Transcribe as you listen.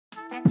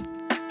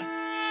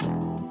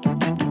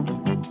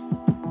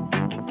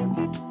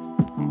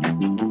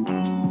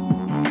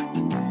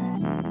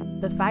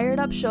Fired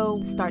Up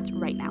show starts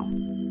right now.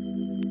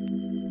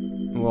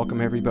 Welcome,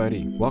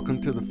 everybody.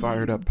 Welcome to the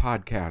Fired Up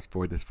podcast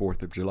for this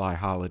 4th of July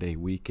holiday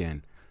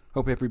weekend.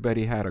 Hope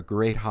everybody had a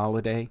great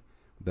holiday,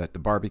 that the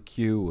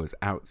barbecue was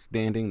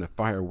outstanding, the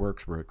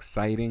fireworks were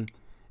exciting,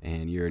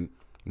 and you're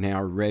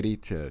now ready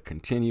to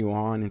continue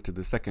on into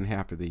the second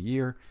half of the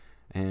year.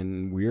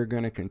 And we're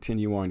going to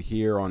continue on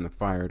here on the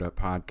Fired Up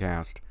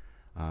podcast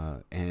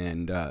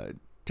and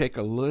take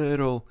a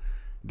little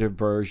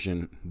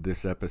diversion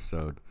this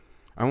episode.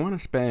 I want to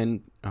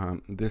spend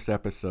this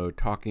episode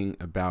talking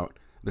about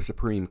the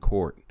Supreme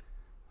Court.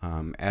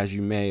 As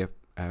you may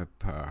have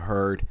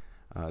heard,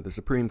 the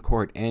Supreme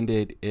Court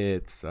ended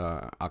its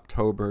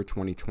October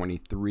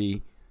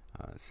 2023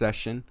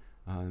 session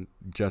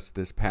just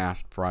this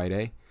past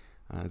Friday.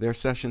 Their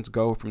sessions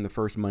go from the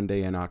first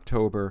Monday in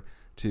October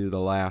to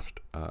the last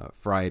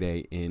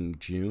Friday in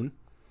June,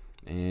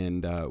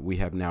 and we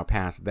have now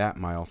passed that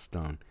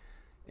milestone.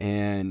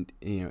 And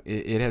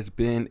it has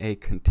been a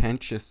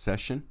contentious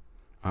session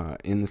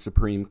in the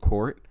Supreme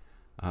Court,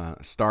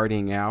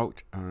 starting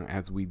out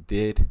as we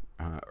did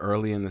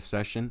early in the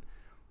session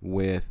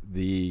with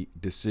the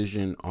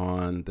decision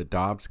on the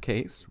Dobbs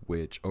case,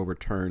 which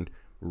overturned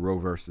Roe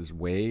versus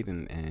Wade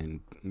and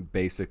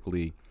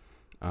basically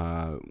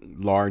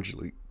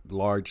largely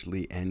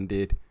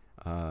ended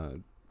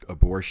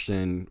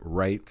abortion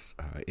rights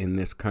in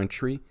this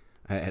country,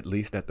 at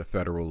least at the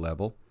federal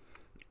level.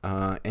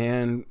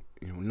 And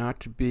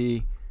not to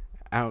be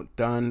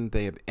outdone,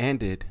 they have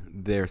ended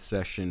their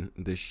session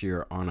this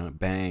year on a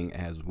bang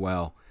as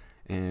well.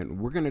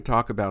 And we're going to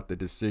talk about the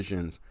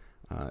decisions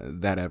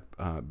that have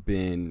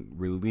been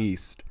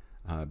released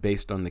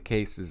based on the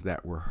cases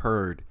that were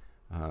heard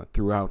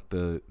throughout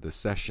the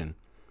session,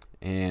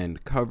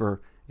 and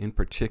cover in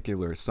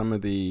particular some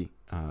of the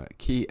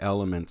key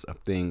elements of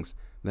things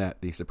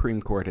that the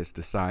Supreme Court has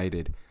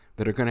decided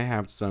that are going to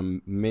have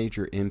some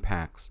major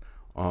impacts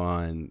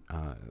on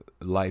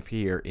life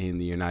here in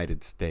the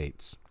United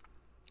States.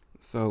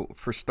 So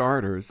for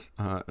starters,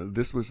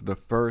 this was the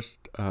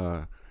first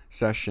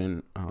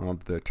session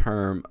of the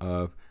term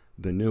of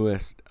the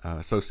newest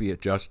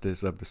Associate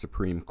Justice of the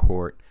Supreme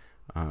Court,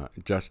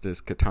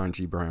 Justice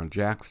Ketanji Brown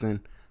Jackson,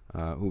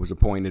 who was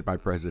appointed by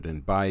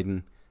President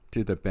Biden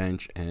to the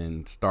bench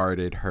and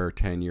started her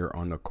tenure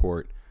on the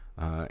court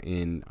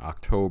in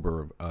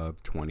October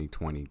of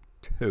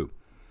 2022.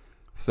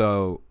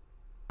 So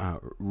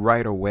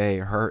right away,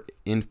 her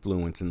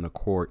influence in the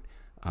court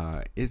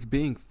is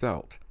being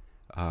felt.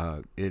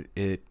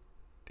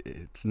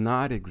 It's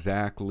not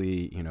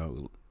exactly,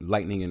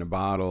 lightning in a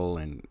bottle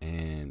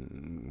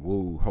and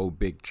woo-ho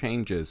big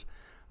changes.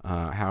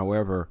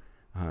 However,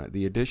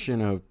 the addition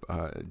of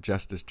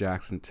Justice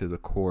Jackson to the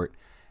court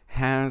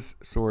has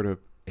sort of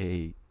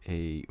a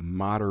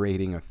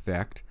moderating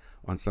effect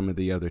on some of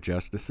the other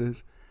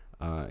justices.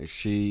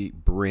 She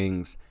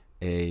brings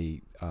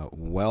a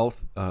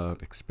wealth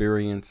of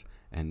experience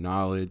and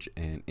knowledge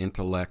and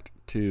intellect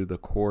to the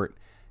court,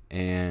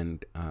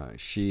 and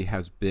she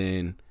has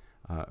been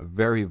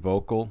very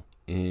vocal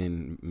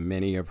in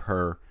many of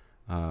her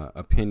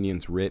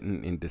opinions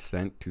written in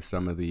dissent to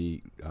some of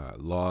the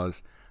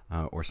laws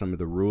or some of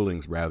the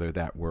rulings, rather,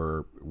 that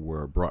were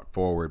brought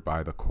forward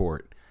by the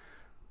court.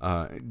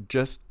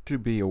 Just to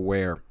be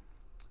aware,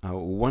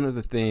 one of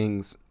the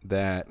things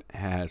that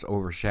has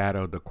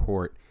overshadowed the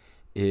court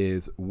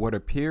is what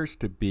appears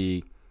to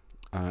be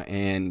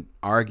and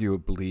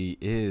arguably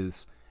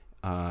is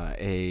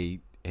a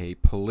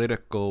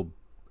political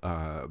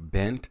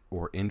bent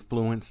or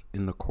influence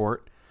in the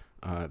court.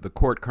 The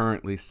court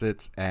currently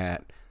sits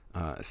at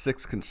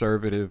 6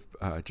 conservative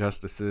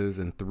justices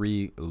and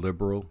 3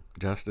 liberal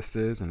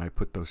justices, and I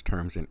put those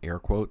terms in air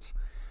quotes.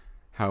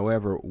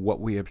 However, what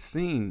we have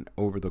seen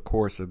over the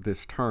course of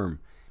this term,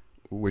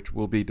 which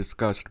will be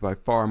discussed by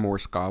far more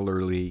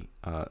scholarly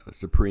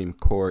Supreme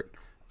Court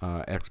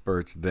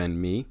experts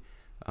than me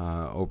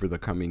over the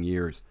coming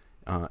years,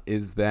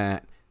 is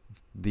that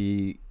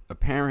the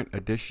apparent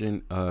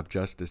addition of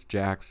Justice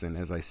Jackson,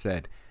 as I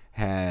said,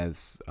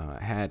 has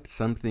had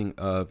something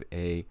of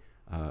a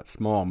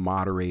small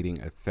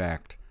moderating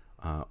effect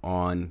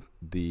on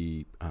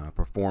the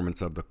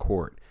performance of the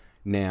court.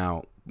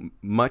 Now,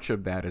 much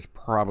of that is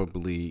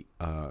probably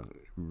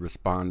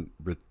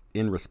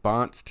in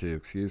response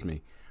to,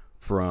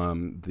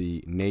 from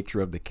the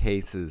nature of the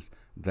cases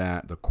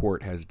that the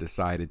court has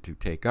decided to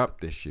take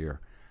up this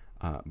year.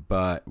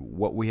 But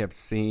what we have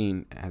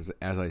seen, as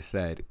I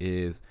said,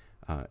 is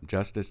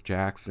Justice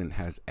Jackson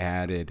has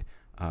added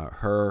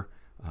her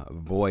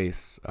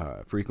voice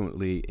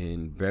frequently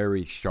in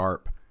very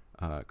sharp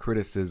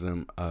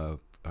criticism of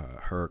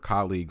her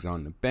colleagues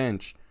on the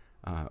bench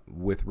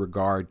with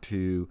regard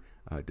to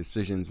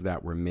decisions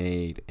that were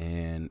made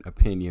and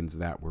opinions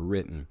that were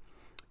written.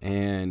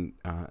 And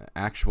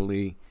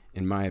actually,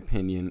 in my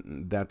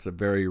opinion, that's a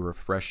very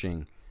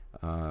refreshing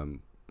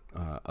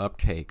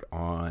uptake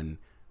on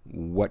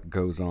what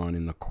goes on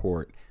in the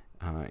court.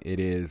 It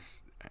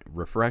is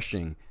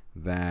refreshing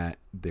that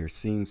there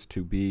seems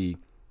to be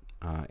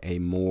a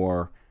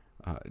more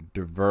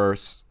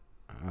diverse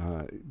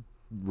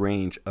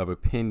range of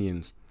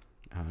opinions,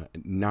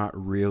 not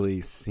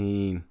really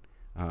seen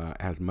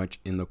as much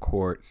in the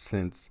court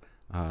since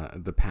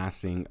the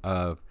passing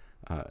of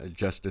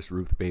Justice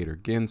Ruth Bader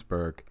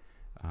Ginsburg.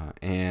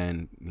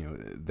 And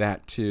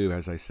that too,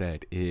 as I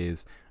said,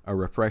 is a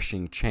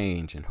refreshing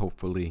change, and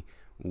hopefully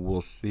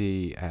we'll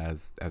see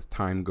as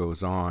time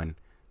goes on,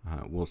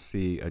 we'll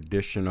see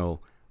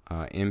additional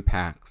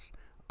impacts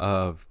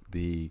of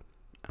the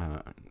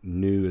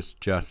newest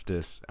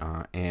justice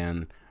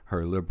and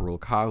her liberal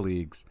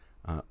colleagues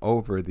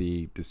over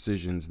the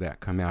decisions that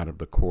come out of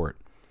the court.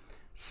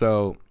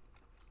 So,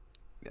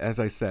 as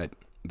I said,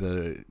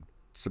 the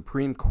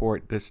Supreme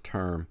Court this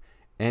term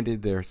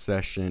ended their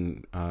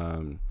session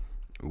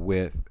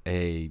with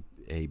a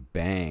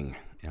bang,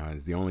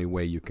 is the only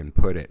way you can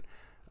put it.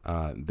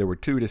 There were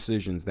two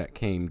decisions that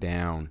came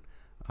down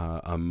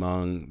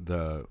among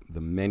the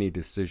many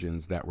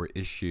decisions that were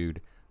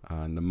issued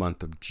in the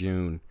month of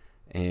June.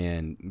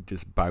 And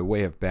just by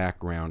way of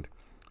background,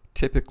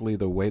 typically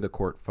the way the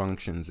court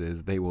functions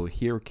is they will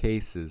hear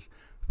cases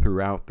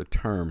throughout the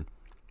term.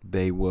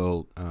 They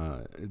will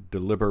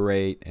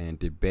deliberate and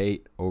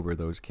debate over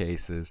those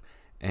cases,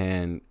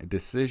 and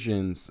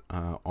decisions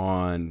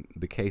on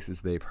the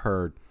cases they've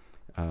heard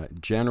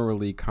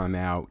generally come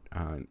out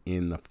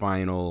in the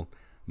final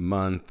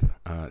month,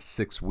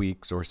 6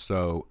 weeks or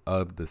so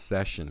of the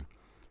session.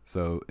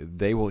 So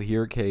they will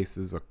hear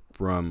cases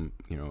from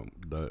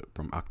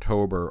from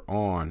October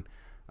on,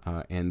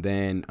 and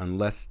then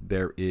unless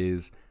there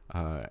is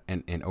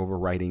an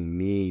overriding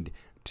need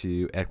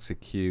to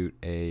execute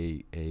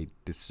a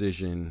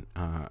decision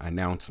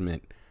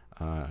announcement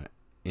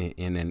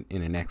in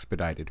an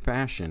expedited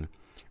fashion,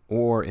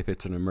 or if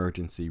it's an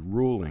emergency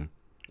ruling,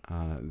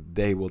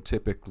 they will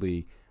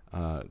typically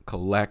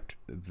collect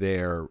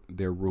their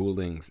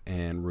rulings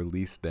and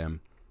release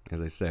them,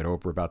 as I said,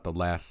 over about the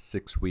last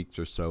 6 weeks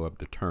or so of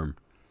the term.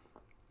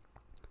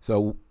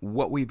 So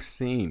what we've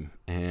seen,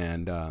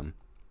 and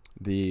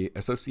the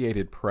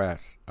Associated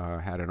Press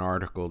had an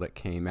article that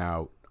came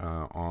out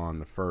on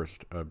the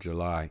 1st of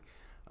July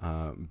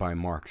by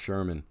Mark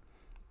Sherman,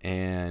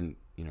 and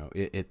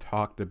it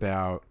talked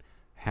about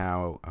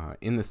how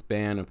in the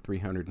span of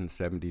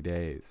 370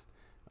 days,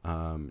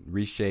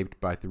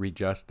 reshaped by 3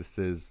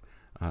 justices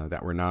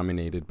that were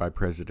nominated by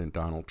President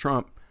Donald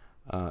Trump,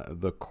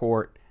 the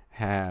court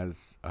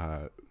has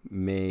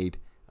made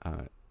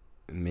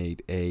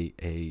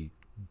a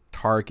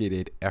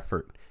targeted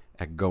effort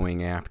at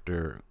going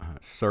after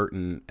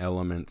certain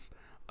elements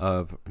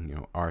of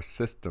our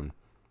system.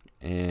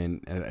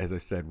 And as I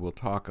said, we'll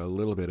talk a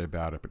little bit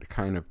about it, but to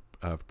kind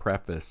of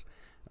preface,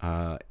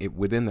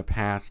 within the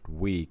past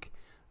week,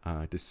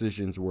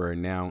 decisions were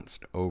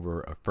announced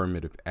over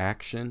affirmative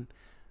action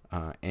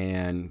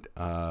and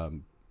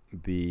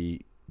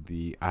the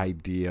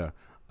idea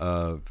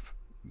of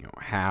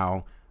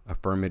how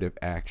affirmative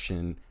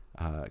action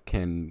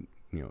can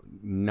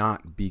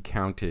not be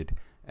counted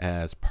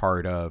as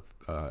part of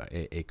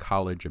a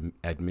college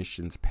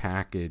admissions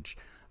package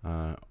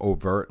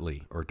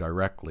overtly or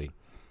directly.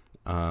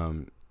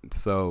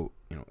 So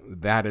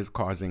that is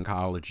causing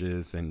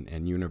colleges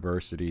and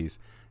universities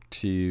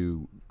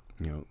to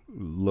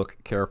look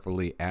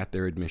carefully at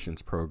their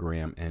admissions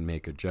program and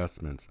make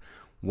adjustments.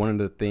 One of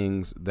the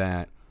things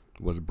that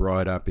was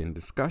brought up in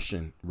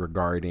discussion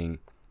regarding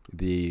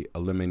the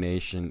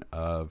elimination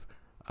of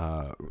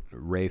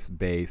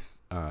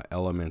race-based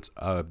elements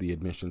of the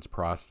admissions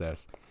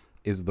process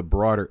is the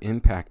broader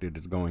impact it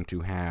is going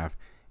to have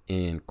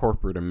in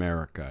corporate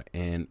America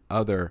and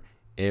other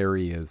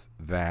areas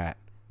that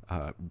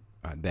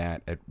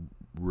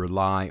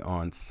rely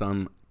on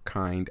some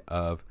kind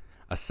of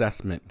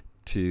assessment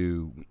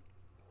to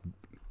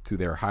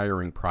their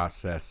hiring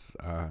process,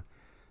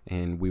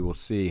 and we will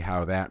see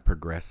how that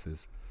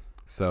progresses.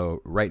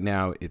 So right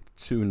now it's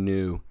too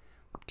new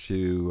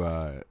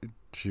to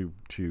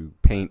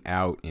paint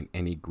out in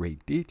any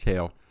great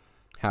detail.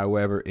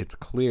 However, it's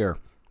clear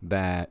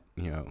that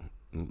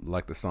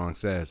like the song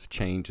says,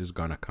 change is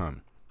gonna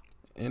come.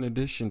 In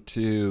addition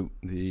to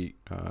the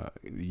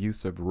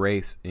use of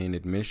race in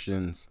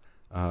admissions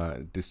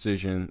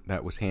decision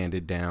that was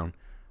handed down,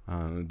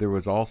 there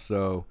was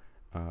also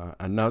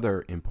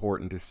another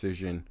important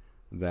decision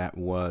that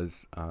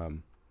was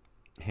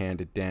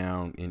handed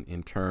down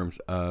in terms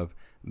of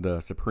the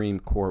Supreme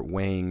Court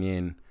weighing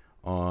in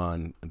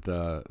on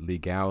the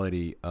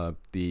legality of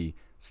the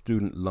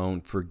student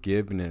loan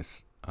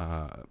forgiveness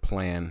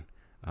plan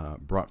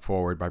brought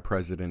forward by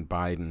President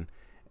Biden,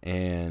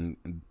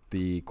 and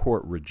the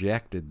court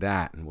rejected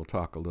that, and we'll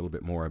talk a little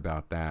bit more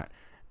about that.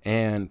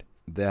 And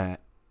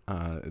that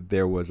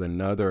there was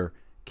another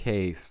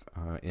case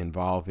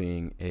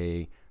involving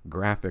a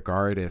graphic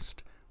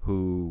artist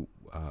who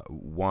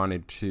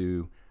wanted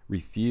to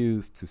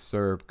refuse to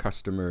serve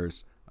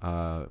customers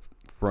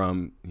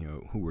from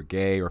who were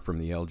gay or from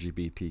the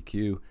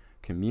LGBTQ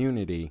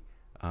community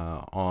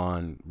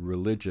on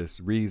religious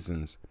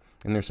reasons.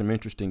 And there's some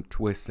interesting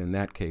twists in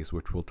that case,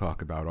 which we'll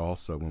talk about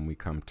also when we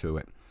come to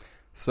it.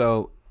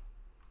 So,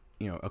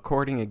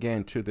 according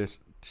again to this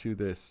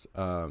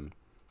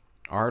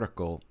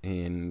article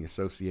in the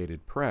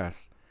Associated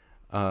Press,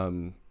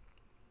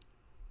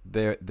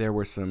 there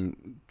were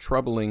some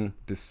troubling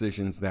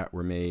decisions that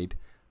were made,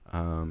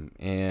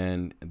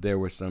 and there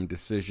were some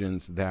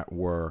decisions that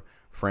were,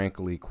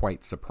 frankly,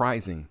 quite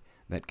surprising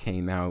that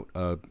came out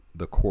of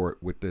the court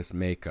with this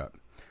makeup.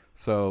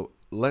 So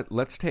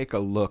let's take a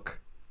look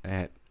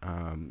at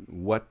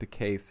what the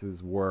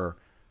cases were,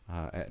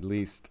 at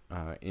least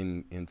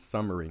in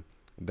summary,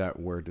 that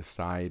were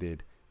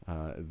decided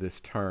this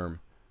term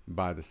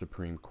by the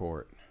Supreme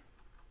Court.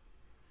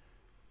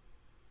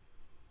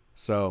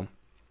 So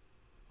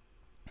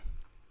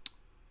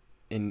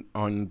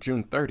on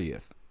June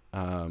 30th,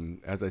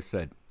 as I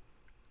said,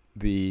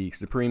 the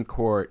Supreme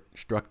Court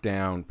struck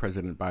down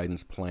President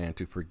Biden's plan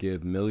to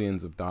forgive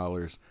millions of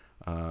dollars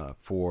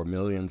for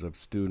millions of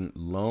student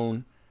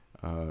loan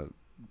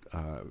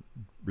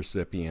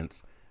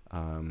recipients.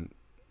 And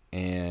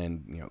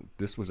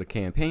this was a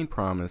campaign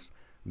promise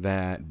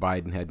that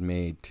Biden had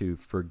made to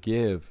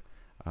forgive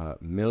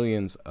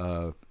millions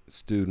of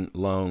student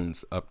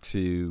loans up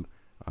to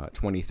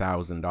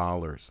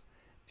 $20,000.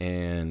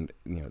 And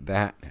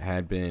that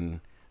had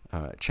been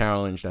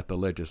challenged at the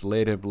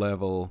legislative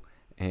level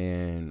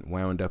and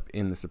wound up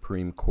in the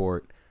Supreme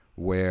Court,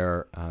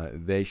 where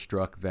they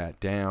struck that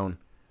down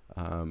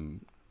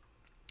on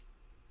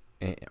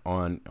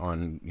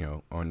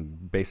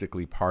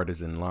basically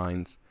partisan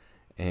lines,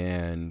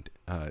 and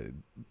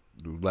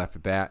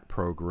left that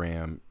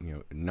program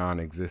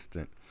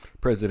non-existent.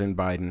 President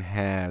Biden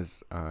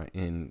has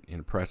in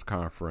a press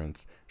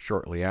conference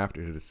shortly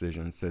after the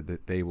decision said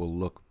that they will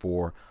look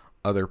for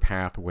other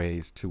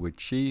pathways to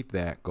achieve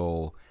that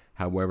goal.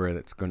 However,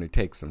 it's going to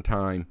take some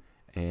time,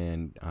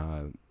 and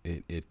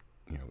it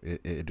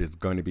is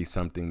going to be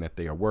something that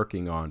they are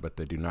working on, but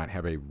they do not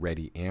have a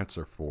ready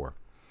answer for.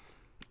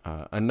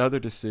 Another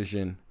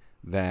decision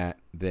that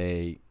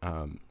they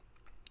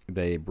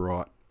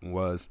brought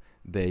was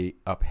they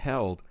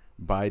upheld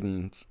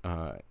Biden's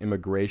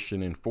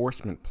immigration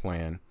enforcement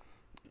plan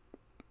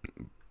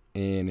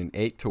in an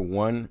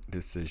 8-1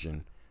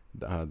 decision.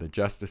 The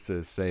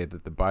justices say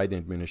that the Biden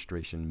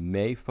administration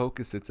may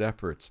focus its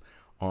efforts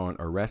on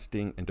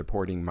arresting and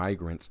deporting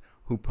migrants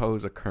who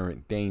pose a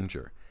current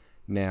danger.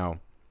 Now,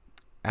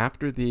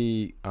 after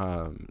the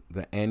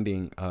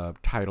ending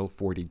of Title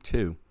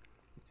 42,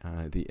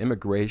 the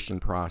immigration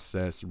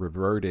process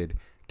reverted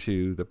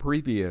to the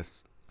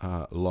previous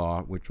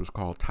law, which was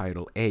called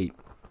Title 8.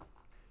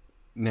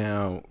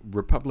 Now,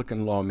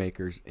 Republican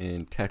lawmakers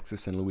in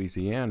Texas and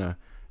Louisiana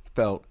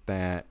felt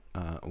that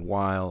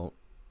while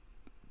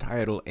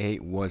Title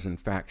 8 was in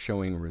fact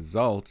showing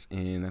results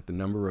in that the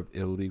number of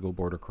illegal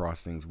border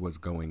crossings was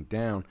going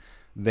down,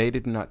 they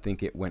did not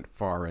think it went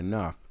far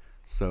enough.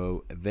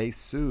 So they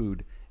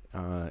sued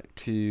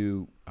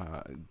to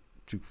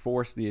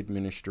force the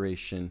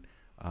administration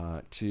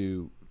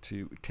to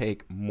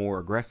take more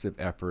aggressive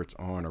efforts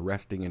on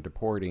arresting and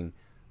deporting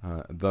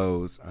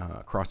those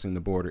crossing the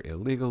border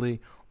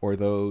illegally, or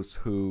those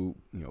who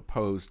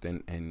posed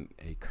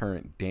a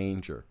current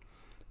danger.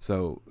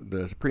 So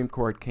the Supreme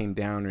Court came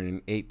down in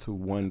an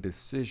 8-1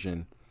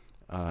 decision,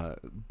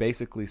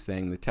 basically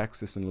saying the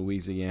Texas and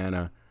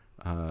Louisiana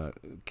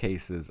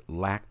cases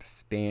lacked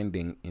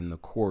standing in the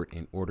court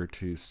in order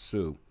to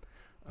sue.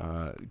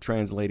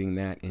 Translating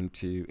that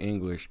into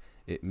English,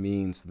 it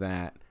means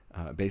that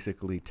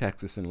basically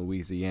Texas and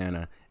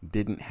Louisiana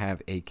didn't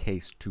have a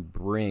case to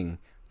bring,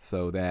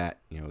 so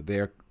that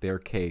their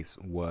case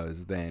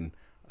was then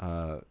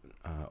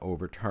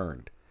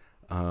overturned.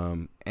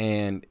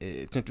 And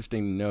it's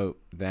interesting to note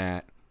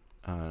that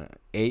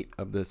 8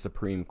 of the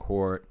Supreme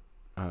Court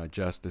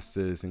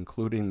justices,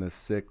 including the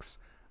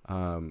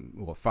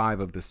 5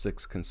 of the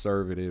 6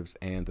 conservatives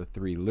and the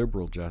 3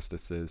 liberal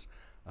justices,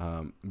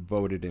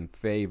 voted in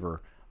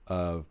favor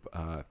of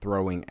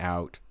throwing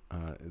out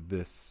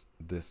this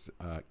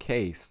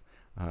case.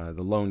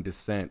 The lone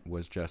dissent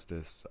was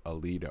Justice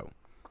Alito.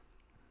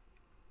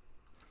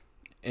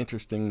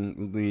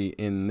 Interestingly,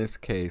 in this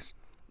case,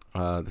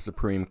 the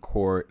Supreme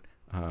Court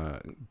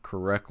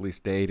correctly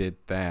stated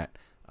that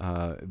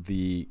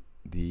the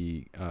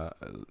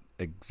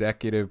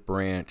executive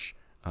branch,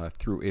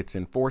 through its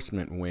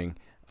enforcement wing,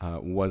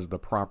 was the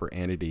proper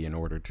entity in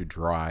order to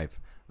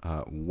drive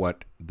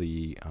what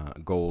the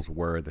goals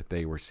were that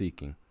they were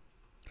seeking.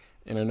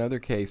 In another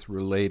case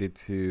related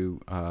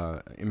to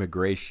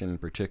immigration,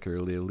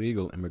 particularly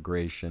illegal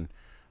immigration,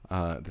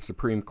 the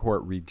Supreme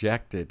Court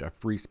rejected a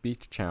free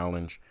speech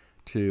challenge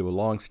to a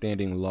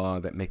longstanding law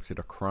that makes it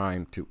a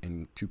crime to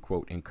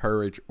quote,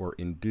 encourage or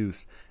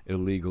induce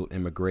illegal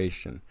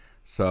immigration.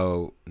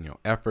 So,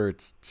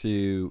 efforts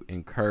to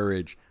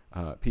encourage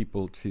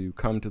people to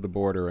come to the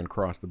border and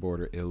cross the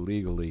border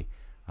illegally,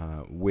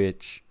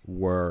 which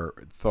were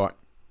thought,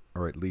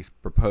 or at least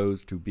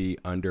proposed, to be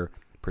under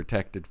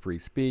protected free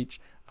speech,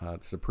 the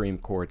Supreme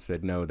Court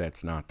said, no,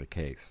 that's not the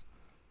case.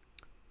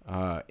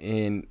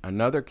 In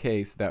another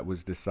case that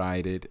was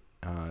decided,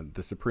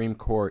 the Supreme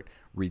Court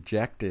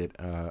rejected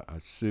a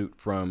suit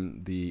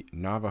from the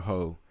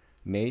Navajo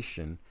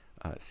Nation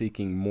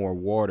seeking more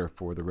water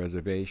for the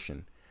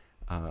reservation.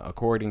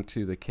 According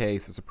to the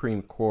case, the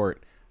Supreme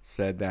Court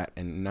said that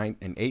an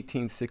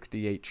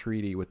 1868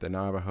 treaty with the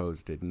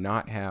Navajos did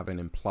not have an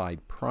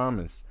implied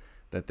promise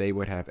that they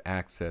would have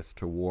access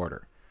to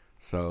water.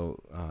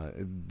 So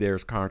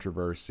there's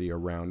controversy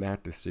around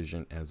that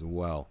decision as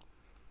well.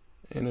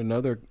 In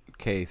another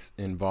case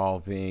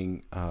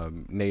involving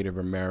Native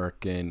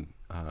American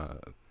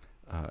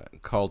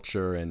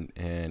culture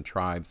and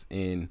tribes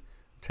in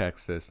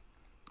Texas,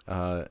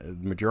 the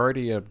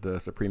majority of the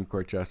Supreme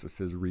Court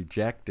justices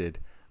rejected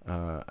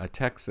a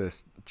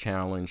Texas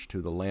challenge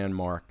to the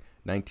landmark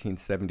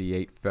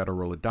 1978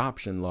 federal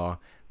adoption law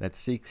that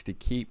seeks to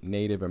keep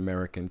Native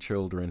American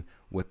children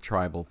with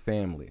tribal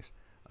families.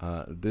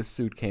 This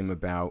suit came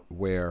about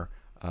where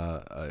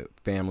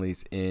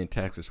families in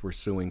Texas were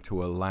suing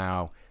to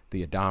allow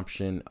the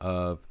adoption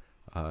of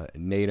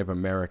Native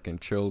American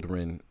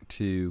children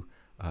to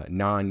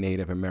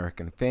non-Native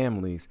American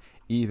families,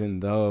 even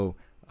though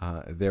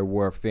there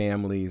were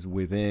families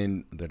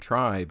within the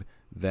tribe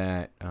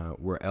that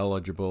were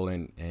eligible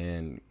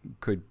and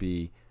could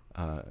be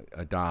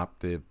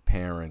adoptive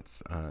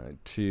parents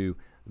to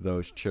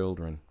those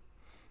children.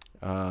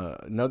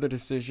 Another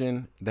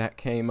decision that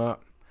came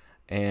up,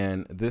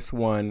 and this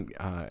one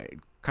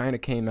kind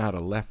of came out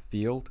of left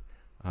field.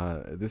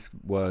 This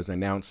was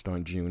announced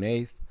on June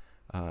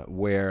 8th,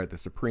 where the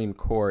Supreme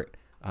Court,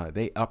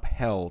 they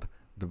upheld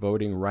the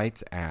Voting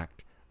Rights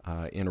Act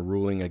in a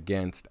ruling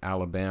against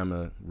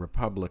Alabama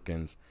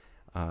Republicans.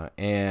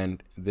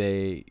 And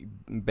they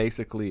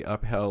basically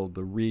upheld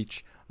the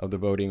reach of the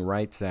Voting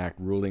Rights Act,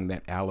 ruling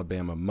that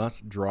Alabama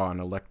must draw an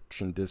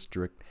election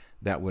district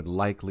that would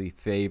likely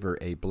favor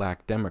a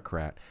black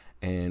Democrat.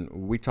 And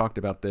we talked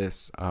about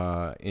this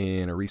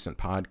in a recent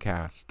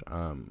podcast,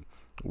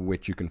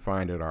 which you can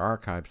find at our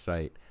archive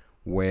site,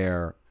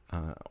 where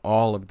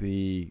all of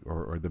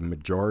or the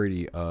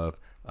majority of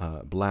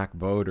black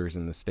voters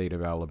in the state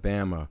of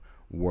Alabama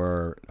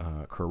were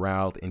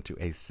corralled into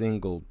a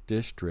single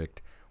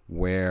district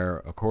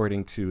where,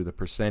 according to the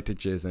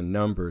percentages and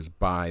numbers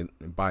by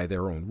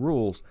their own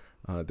rules,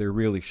 there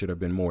really should have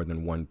been more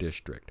than one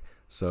district.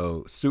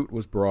 So suit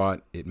was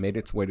brought, it made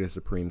its way to the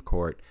Supreme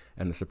Court,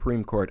 and the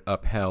Supreme Court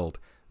upheld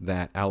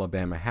that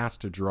Alabama has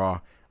to draw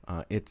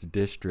its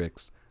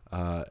districts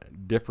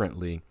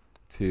differently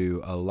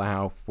to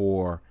allow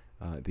for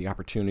the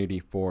opportunity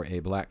for a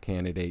black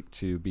candidate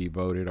to be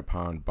voted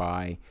upon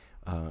by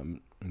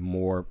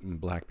more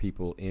black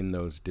people in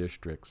those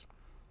districts.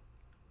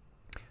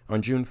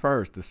 On June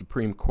 1st, the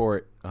Supreme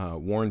Court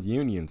warned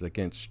unions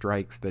against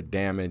strikes that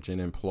damage an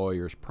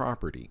employer's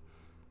property.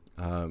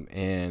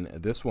 And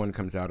this one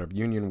comes out of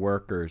union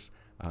workers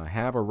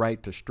have a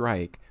right to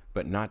strike,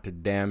 but not to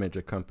damage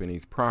a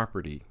company's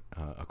property,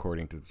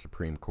 according to the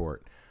Supreme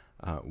Court.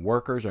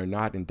 Workers are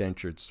not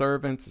indentured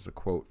servants, is a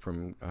quote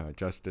from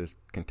Justice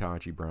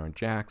Ketanji Brown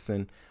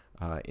Jackson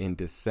in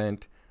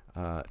dissent.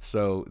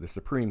 So the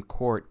Supreme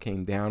Court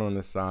came down on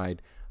the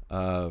side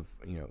of,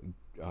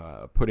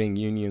 putting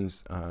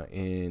unions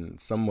in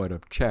somewhat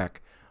of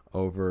check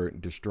over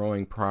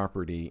destroying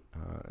property,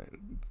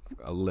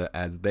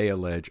 as they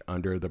allege,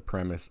 under the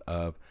premise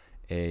of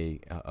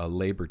a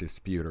labor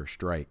dispute or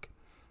strike.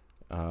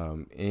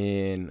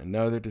 In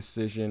another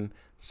decision,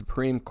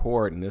 Supreme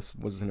Court, and this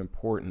was an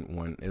important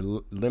one, it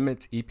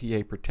limits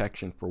EPA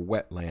protection for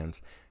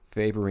wetlands,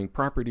 favoring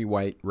property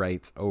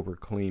rights over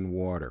clean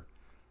water.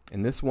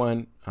 And this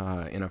one,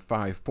 in a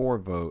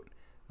 5-4 vote,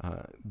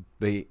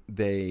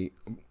 they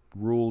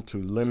ruled to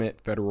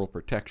limit federal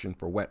protection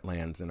for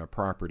wetlands in a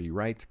property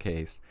rights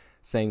case,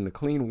 saying the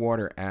Clean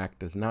Water Act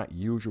does not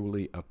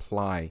usually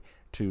apply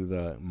to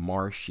the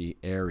marshy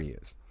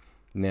areas.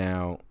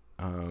 Now,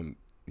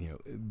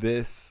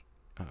 this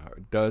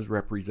does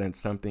represent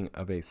something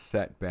of a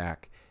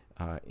setback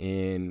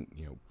in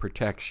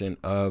protection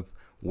of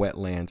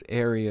wetlands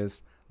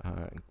areas,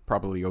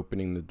 probably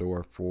opening the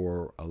door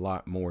for a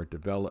lot more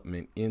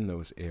development in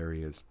those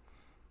areas.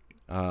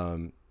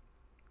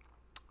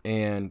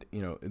 And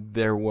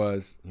there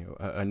was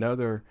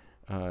another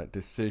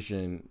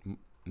decision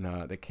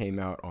that came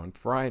out on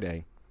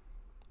Friday,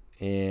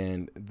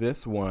 and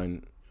this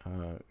one,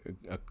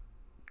 a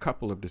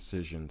couple of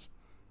decisions.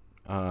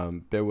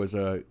 There was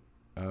a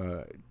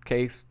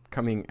case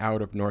coming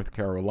out of North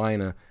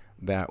Carolina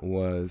that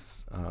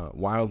was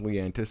wildly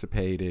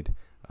anticipated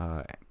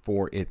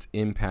for its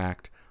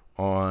impact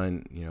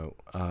on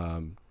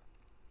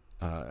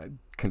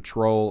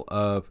control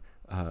of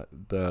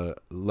the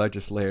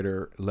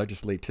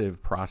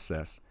legislative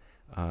process,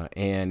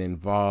 and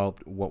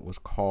involved what was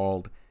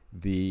called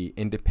the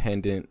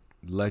independent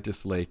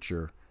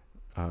legislature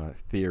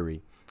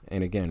theory.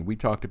 And again, we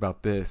talked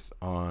about this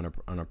on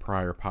a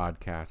prior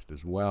podcast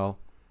as well.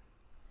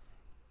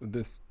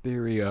 This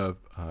theory of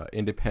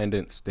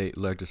independent state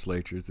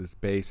legislatures is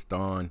based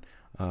on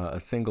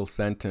a single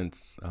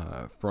sentence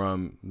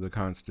from the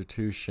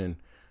Constitution,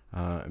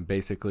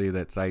 basically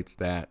that cites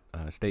that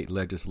state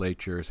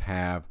legislatures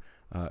have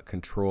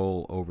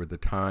control over the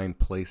time,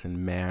 place,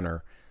 and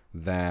manner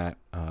that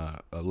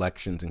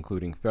elections,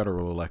 including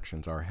federal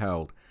elections, are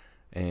held.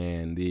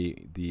 and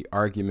the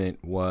argument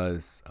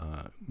was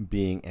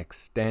being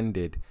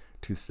extended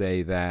to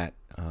say that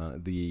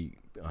the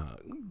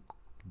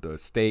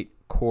state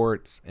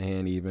courts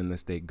and even the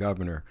state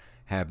governor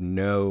have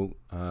no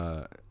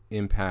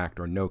impact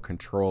or no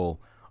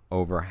control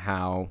over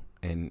how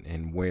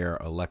and where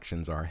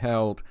elections are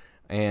held,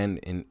 and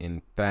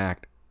in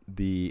fact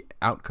the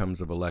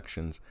outcomes of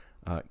elections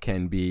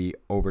can be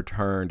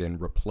overturned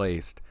and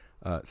replaced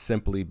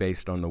simply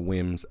based on the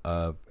whims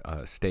of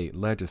state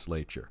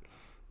legislature.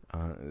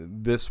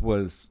 This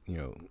was,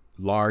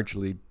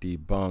 largely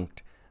debunked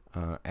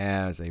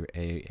as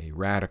a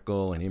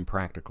radical and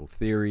impractical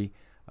theory,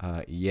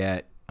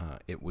 yet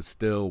it was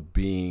still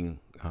being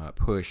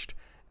pushed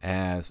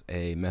as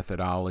a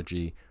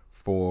methodology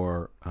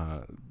for,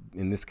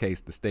 in this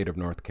case, the state of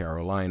North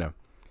Carolina,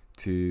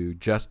 to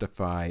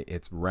justify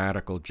its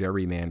radical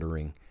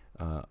gerrymandering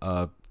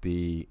of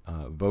the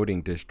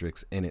voting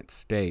districts in its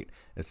state,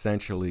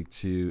 essentially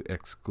to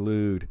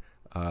exclude,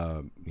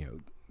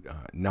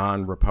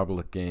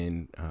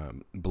 non-Republican,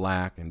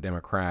 black and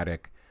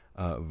Democratic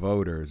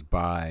voters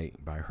by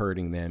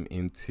herding them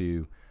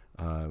into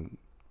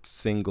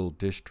single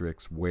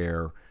districts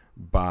where,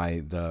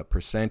 by the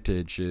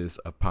percentages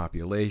of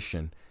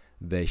population,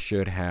 they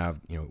should have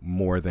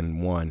more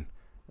than one,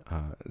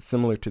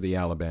 similar to the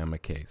Alabama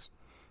case.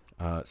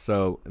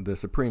 So the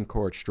Supreme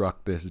Court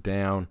struck this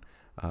down,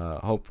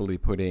 hopefully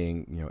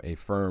putting a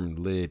firm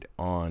lid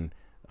on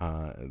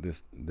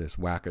this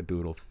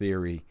wackadoodle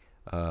theory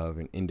of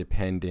an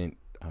independent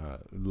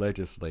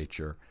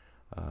legislature,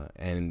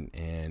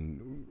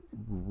 and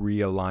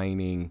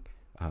realigning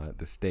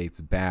the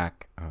states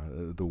back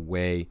the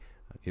way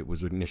it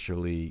was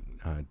initially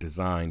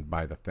designed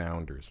by the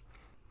founders.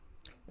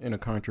 In a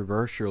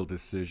controversial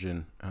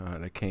decision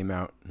that came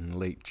out in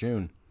late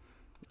June,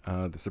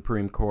 the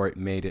Supreme Court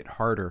made it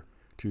harder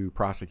to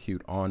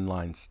prosecute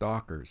online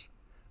stalkers.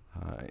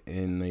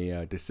 In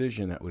the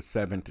decision that was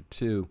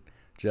 7-2,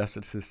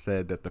 justices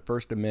said that the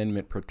First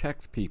Amendment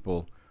protects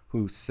people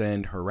who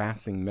send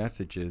harassing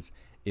messages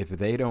if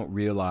they don't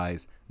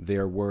realize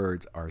their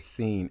words are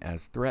seen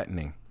as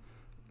threatening.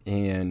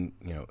 And,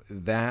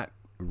 that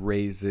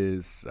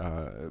raises,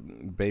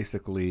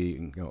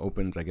 basically,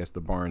 opens, I guess,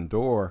 the barn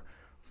door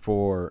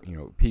for,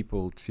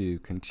 people to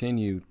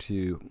continue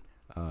to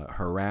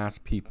harass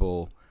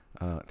people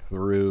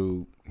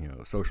through,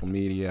 social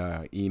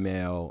media,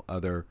 email,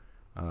 other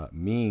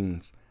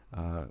means,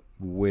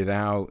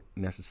 without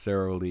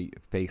necessarily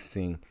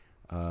facing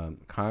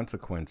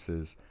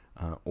consequences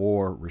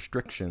or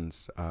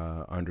restrictions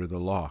under the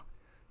law.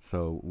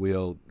 So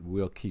we'll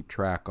keep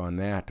track on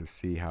that to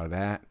see how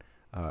that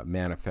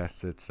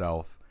manifests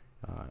itself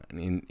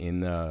in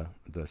the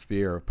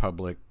sphere of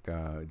public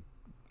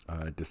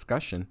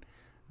discussion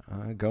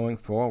going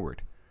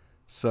forward.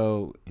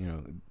 So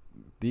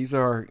these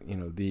are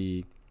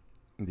the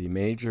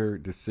major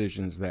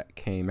decisions that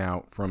came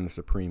out from the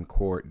Supreme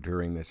Court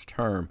during this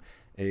term.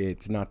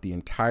 It's not the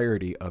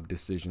entirety of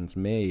decisions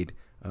made.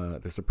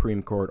 The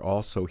Supreme Court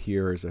also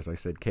hears, as I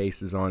said,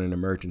 cases on an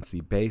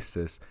emergency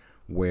basis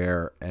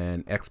where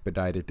an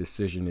expedited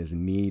decision is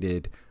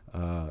needed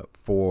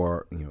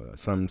for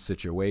some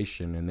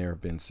situation, and there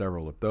have been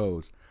several of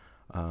those.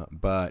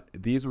 But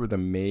these were the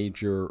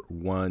major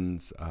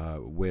ones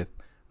with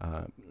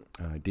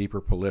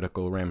deeper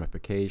political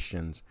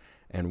ramifications,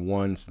 and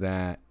ones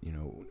that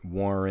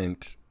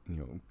warrant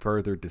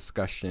further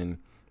discussion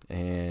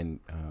and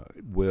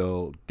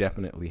will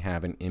definitely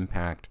have an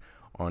impact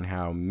on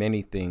how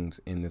many things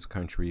in this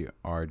country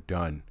are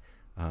done.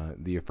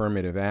 The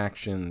affirmative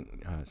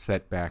action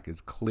setback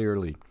is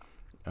clearly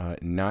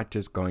not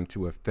just going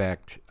to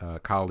affect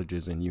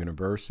colleges and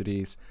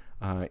universities.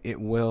 It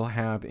will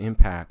have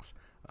impacts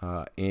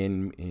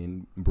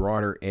in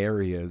broader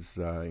areas,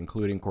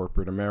 including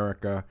corporate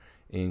America,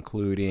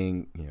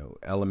 including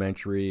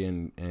elementary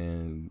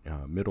and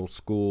middle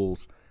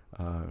schools,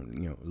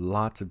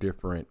 lots of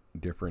different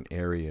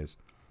areas.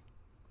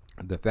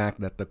 The fact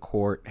that the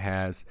court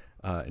has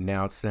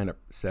now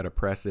set a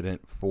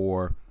precedent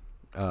for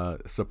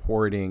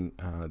supporting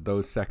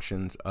those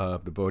sections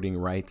of the Voting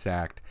Rights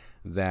Act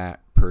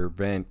that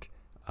prevent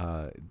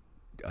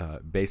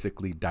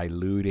basically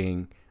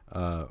diluting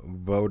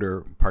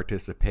voter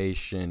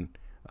participation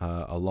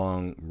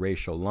along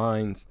racial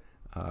lines,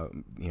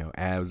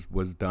 as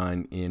was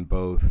done in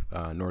both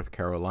North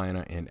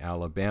Carolina and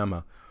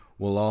Alabama,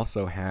 will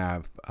also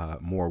have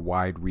more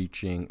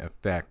wide-reaching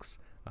effects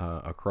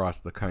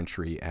across the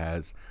country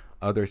as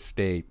other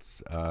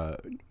states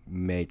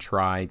may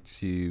try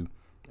to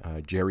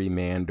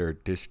gerrymander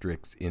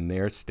districts in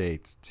their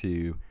states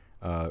to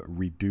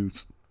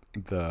reduce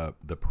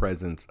the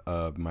presence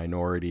of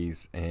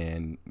minorities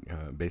and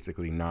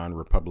basically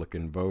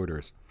non-Republican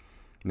voters.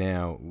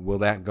 Now, will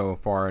that go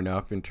far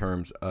enough in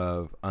terms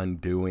of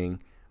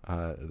undoing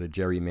the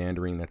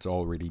gerrymandering that's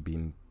already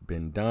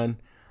been done?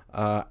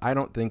 I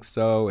don't think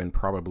so, and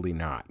probably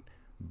not.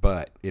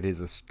 But it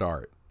is a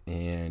start,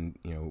 and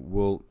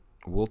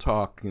we'll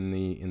talk in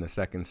the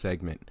second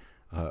segment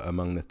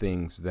among the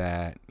things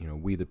that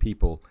we the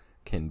people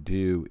can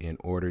do in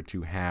order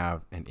to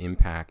have an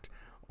impact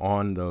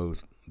on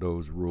those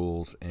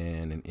rules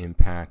and an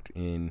impact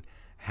in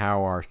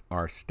how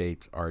our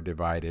states are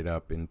divided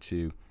up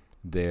into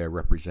their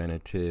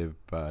representative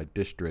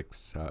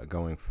districts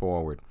going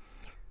forward.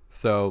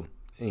 So,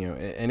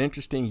 an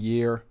interesting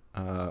year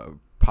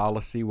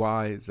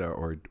policy-wise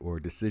or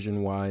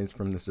decision-wise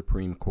from the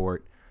Supreme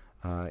Court.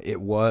 It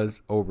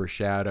was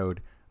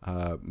overshadowed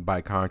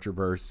by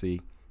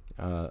controversy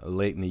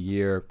late in the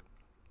year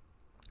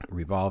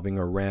revolving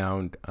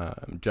around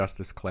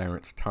Justice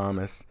Clarence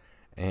Thomas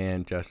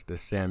and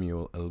Justice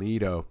Samuel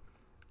Alito,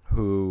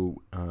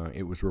 who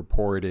it was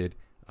reported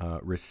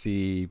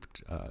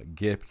received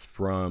gifts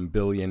from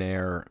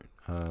billionaire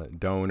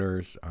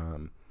donors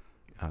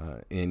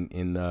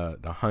in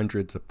the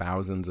hundreds of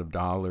thousands of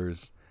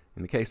dollars.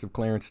 In the case of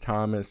Clarence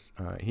Thomas,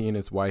 he and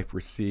his wife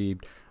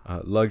received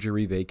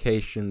luxury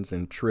vacations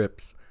and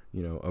trips,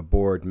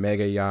 aboard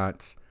mega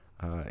yachts.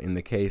 In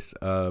the case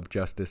of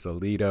Justice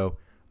Alito,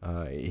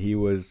 he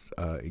was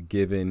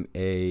given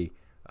a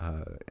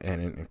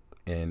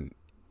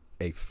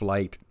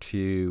flight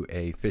to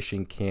a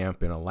fishing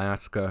camp in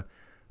Alaska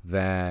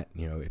that,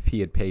 if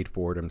he had paid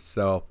for it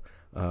himself,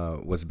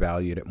 was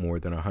valued at more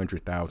than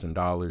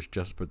 $100,000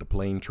 just for the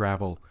plane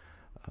travel.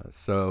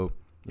 So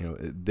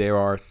there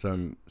are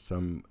some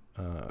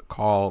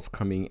calls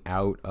coming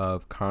out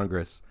of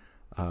Congress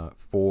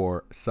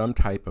for some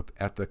type of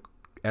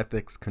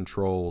ethics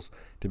controls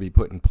to be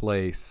put in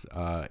place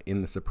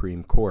in the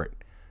Supreme Court.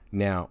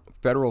 Now,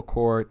 federal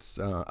courts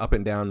up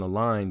and down the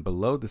line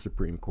below the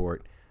Supreme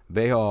Court,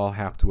 they all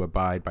have to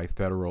abide by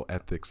federal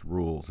ethics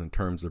rules in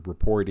terms of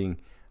reporting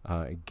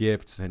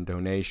gifts and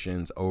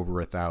donations over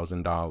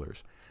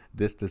 $1,000.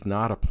 This does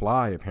not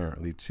apply,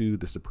 apparently, to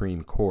the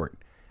Supreme Court.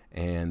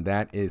 And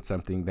that is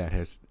something that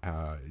has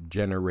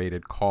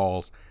generated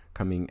calls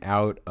coming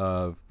out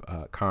of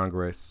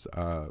Congress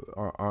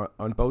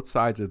on both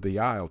sides of the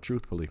aisle,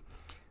 truthfully,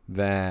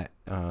 that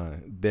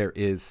there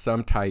is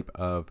some type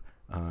of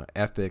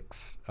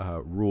ethics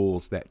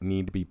rules that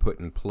need to be put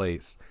in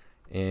place,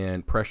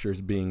 and pressures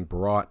being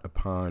brought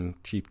upon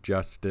Chief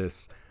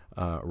Justice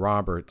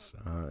Roberts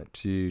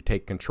to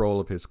take control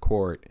of his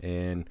court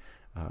and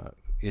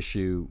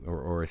issue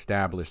or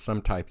establish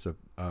some types of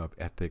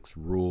ethics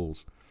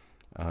rules.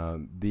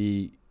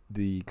 The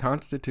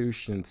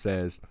Constitution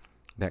says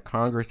that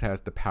Congress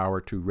has the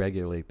power to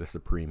regulate the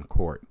Supreme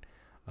Court.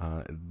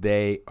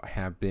 They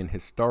have been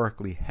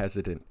historically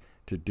hesitant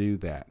to do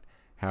that.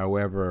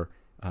 However,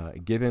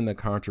 given the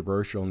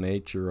controversial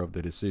nature of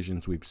the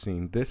decisions we've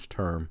seen this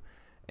term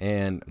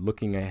and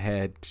looking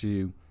ahead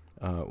to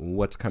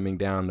what's coming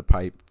down the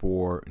pipe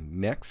for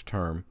next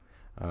term,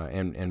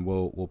 and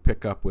we'll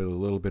pick up with a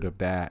little bit of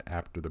that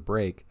after the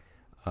break,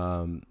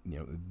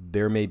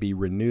 there may be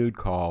renewed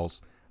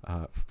calls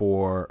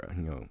for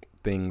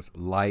things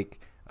like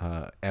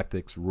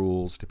ethics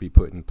rules to be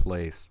put in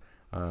place.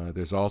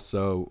 There's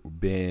also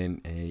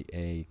been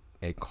a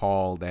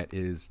call that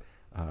is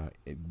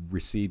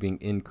receiving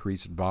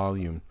increased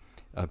volume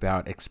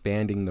about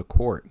expanding the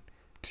court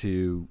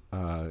to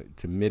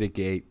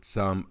mitigate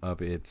some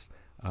of its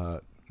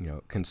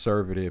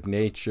conservative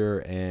nature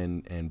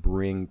and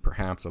bring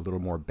perhaps a little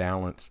more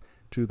balance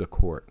to the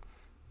court.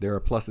 There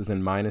are pluses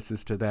and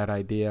minuses to that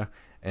idea,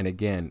 and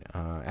again,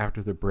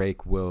 after the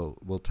break,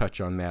 we'll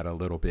touch on that a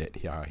little bit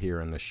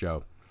here in the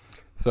show.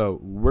 So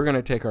we're going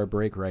to take our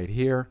break right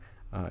here.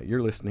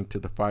 You're listening to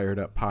the Fired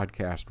Up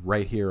podcast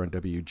right here on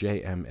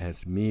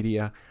WJMS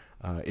Media.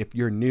 If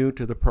you're new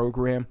to the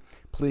program,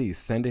 please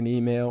send an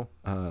email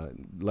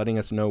letting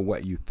us know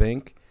what you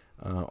think.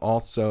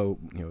 Also,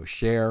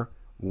 share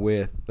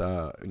with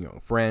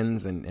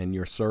friends and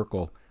your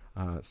circle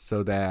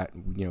so that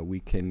we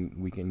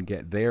can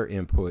get their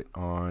input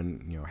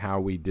on how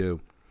we do.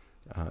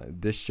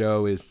 This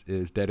show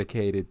is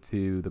dedicated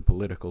to the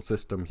political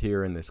system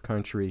here in this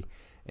country,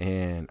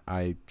 and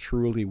I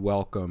truly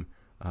welcome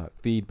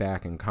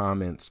feedback and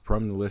comments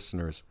from the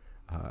listeners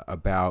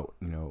about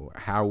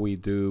how we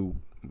do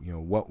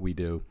what we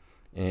do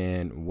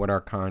and what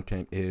our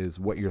content is,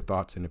 what your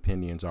thoughts and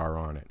opinions are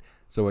on it.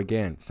 So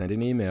again, send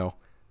an email,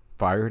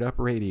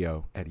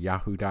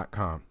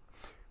 firedupradio@yahoo.com.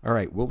 All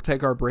right, we'll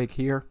take our break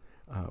here.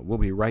 We'll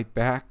be right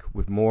back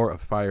with more of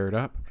Fired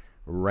Up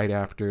right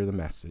after the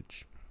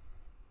message.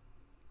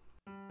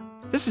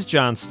 This is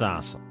John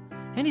Stossel.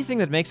 Anything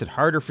that makes it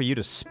harder for you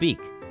to speak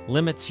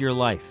limits your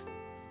life.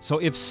 So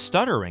if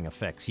stuttering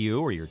affects you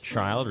or your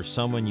child or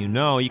someone you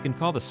know, you can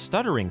call the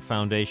Stuttering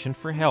Foundation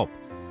for help.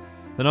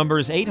 The number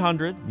is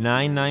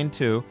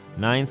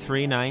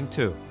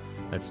 800-992-9392.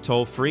 That's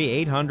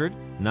toll-free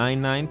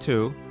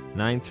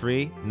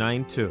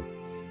 800-992-9392.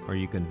 Or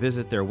you can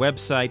visit their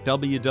website,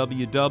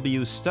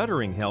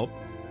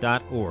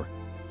 www.stutteringhelp.org.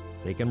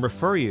 They can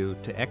refer you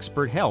to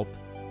expert help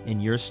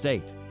in your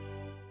state.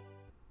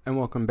 And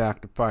welcome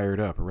back to Fired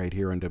Up right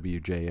here on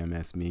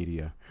WJMS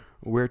Media.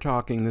 We're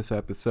talking this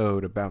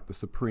episode about the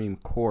Supreme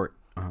Court,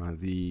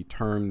 the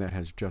term that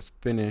has just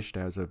finished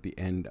as of the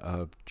end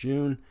of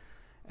June.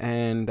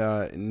 And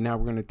now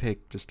we're going to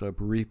take just a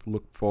brief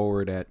look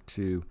forward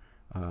to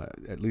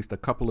at least a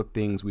couple of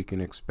things we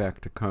can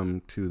expect to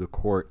come to the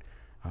court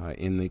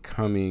in the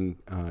coming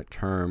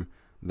term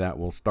that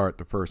will start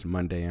the first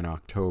Monday in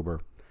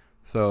October.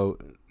 So,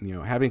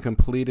 having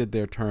completed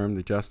their term,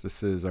 the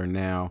justices are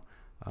now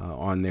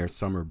on their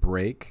summer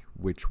break,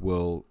 which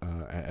will,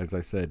 as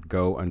I said,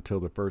 go until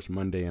the first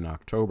Monday in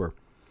October.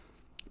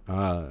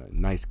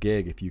 Nice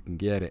gig if you can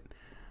get it.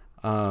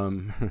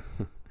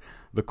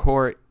 The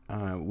court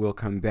will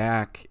come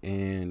back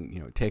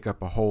and take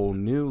up a whole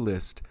new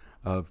list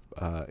of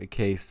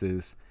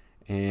cases,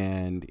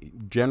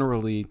 and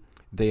generally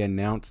they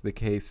announce the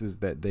cases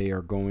that they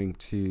are going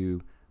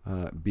to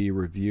be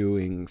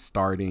reviewing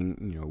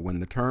starting when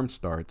the term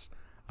starts.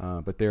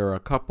 But there are a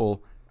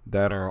couple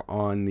that are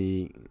on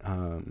the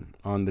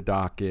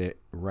docket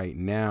right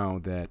now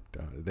that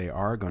they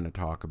are going to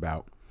talk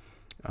about.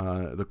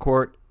 The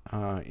court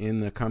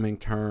in the coming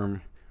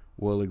term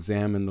will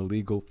examine the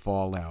legal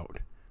fallout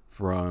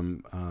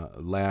from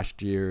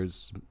last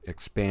year's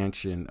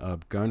expansion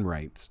of gun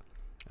rights.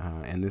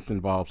 And this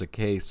involves a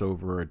case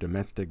over a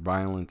domestic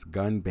violence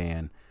gun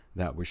ban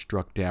that was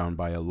struck down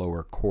by a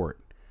lower court.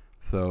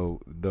 So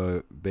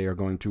they are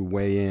going to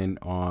weigh in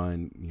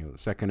on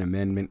Second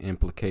Amendment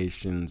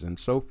implications and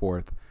so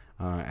forth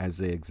as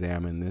they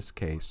examine this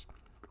case.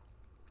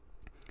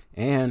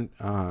 And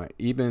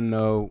even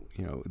though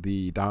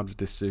the Dobbs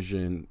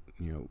decision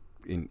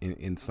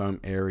in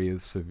some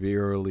areas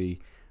severely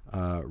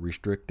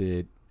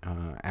restricted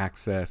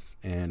access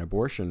and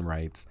abortion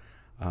rights,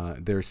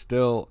 there's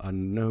still a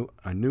new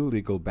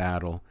legal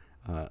battle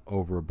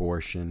over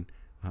abortion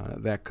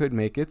that could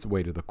make its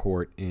way to the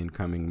court in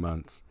coming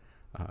months.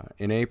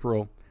 In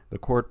April, the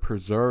court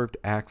preserved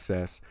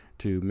access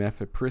to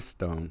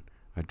mifepristone,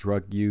 a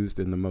drug used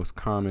in the most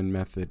common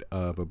method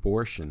of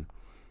abortion.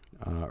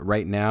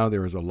 Right now,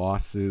 there is a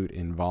lawsuit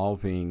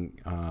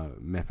involving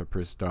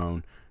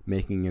mifepristone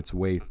making its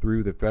way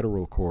through the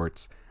federal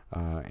courts,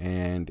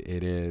 and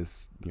it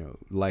is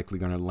likely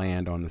going to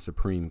land on the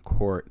Supreme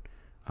Court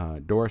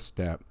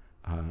doorstep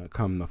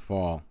come the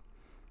fall.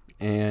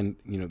 And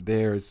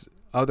there's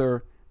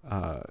other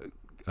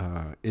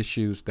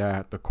issues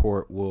that the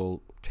court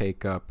will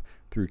take up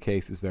through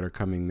cases that are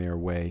coming their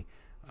way.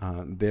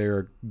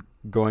 They're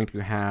going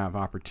to have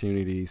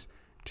opportunities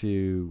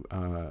to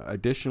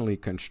additionally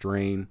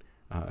constrain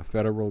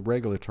federal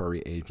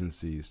regulatory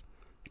agencies.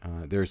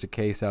 There's a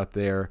case out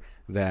there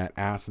that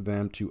asks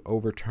them to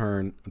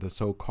overturn the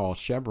so-called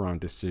Chevron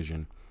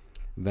decision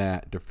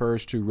that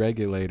defers to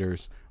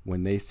regulators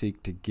when they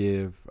seek to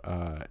give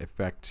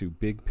effect to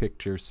big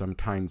picture,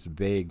 sometimes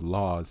vague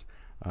laws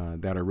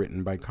that are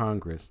written by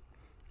Congress.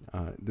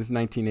 This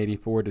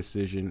 1984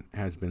 decision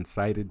has been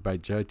cited by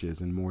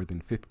judges in more than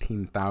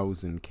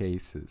 15,000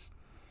 cases.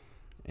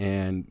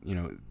 And,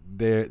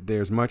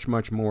 there's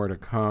much more to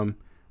come.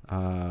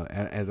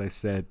 As I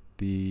said,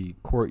 the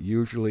court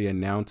usually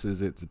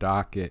announces its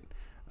docket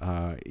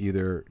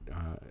either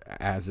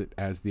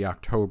as the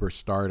October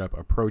startup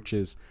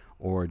approaches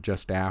or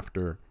just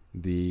after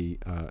the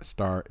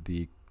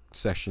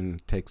session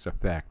takes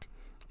effect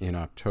in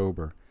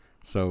October.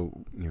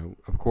 So,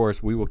 of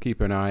course, we will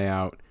keep an eye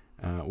out.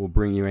 We'll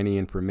bring you any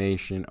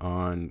information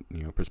on,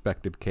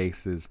 prospective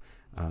cases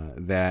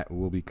that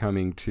will be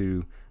coming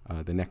to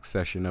the next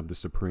session of the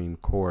Supreme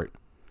Court.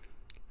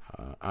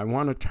 I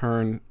want to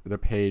turn the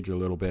page a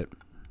little bit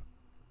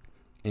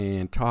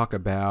and talk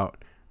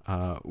about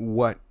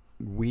what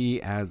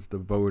we as the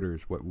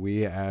voters, what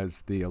we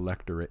as the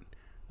electorate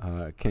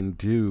can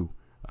do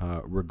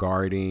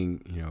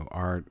regarding,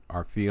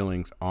 our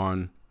feelings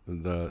on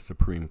the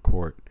Supreme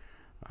Court.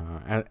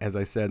 As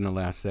I said in the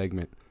last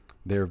segment,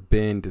 there have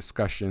been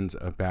discussions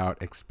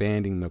about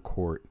expanding the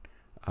court,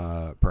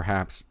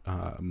 perhaps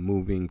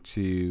moving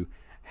to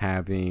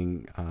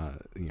having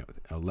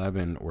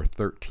 11 or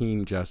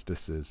 13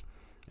 justices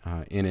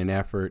in an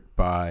effort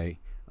by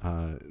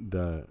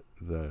the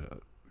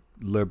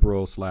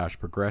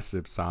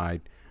liberal/progressive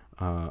side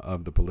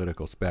of the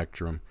political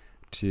spectrum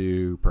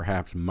to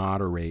perhaps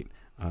moderate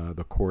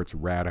the court's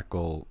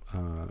radical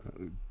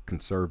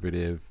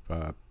conservative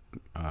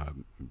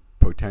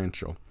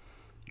potential.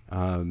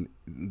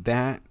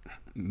 That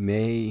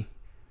may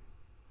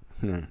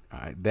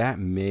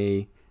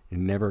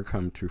never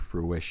come to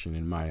fruition,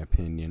 in my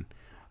opinion.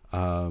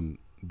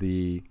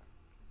 The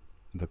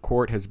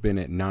court has been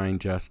at 9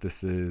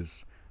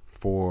 justices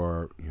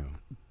for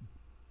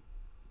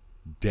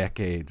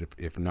decades,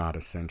 if not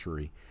a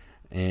century,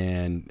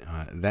 and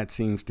that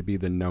seems to be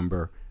the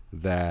number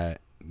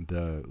that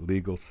the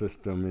legal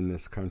system in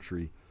this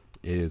country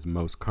is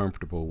most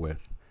comfortable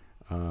with.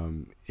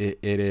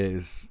 It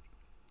is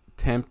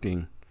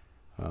tempting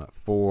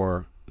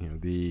for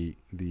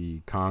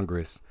the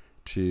Congress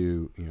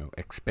to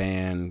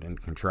expand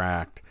and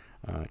contract,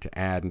 to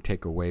add and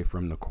take away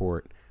from the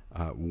court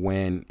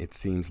when it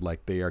seems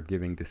like they are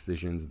giving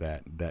decisions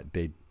that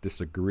they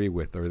disagree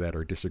with or that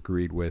are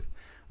disagreed with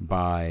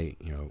by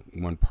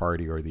one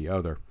party or the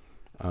other.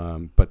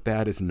 But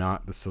that is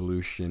not the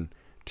solution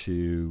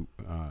to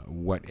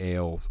what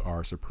ails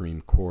our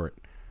Supreme Court.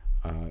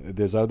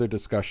 There's other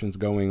discussions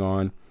going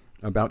on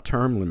about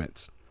term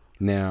limits.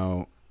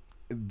 Now,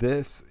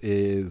 this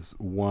is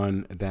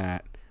one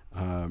that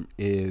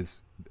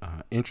is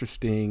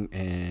interesting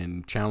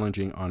and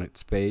challenging on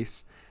its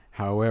face.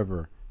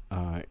 However,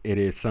 it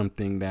is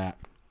something that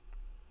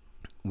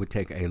would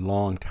take a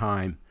long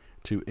time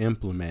to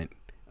implement.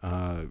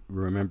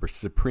 Remember,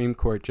 Supreme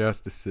Court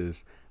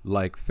justices,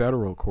 like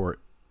federal court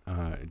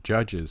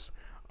judges,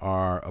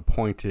 are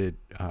appointed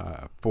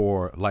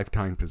for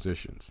lifetime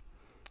positions.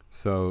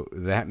 So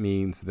that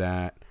means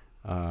that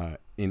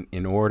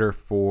in order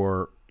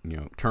for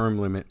term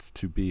limits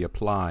to be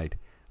applied,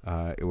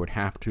 it would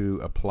have to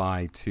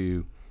apply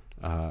to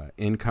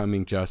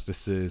incoming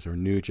justices or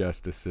new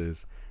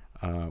justices,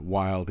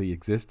 while the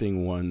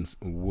existing ones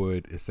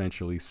would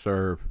essentially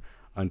serve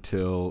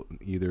until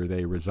either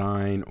they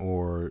resign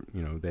or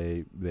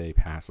they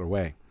pass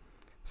away.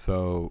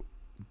 So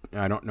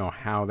I don't know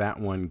how that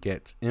one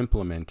gets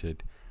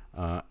implemented.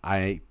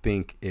 I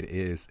think it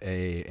is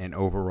an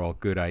overall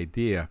good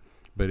idea,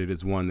 but it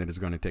is one that is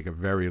going to take a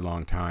very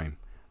long time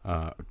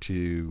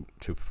to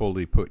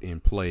fully put in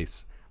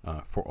place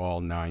for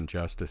all 9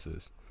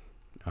 justices.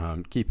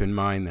 Keep in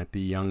mind that the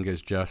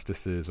youngest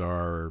justices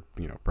are,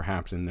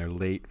 perhaps in their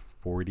late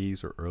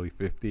 40s or early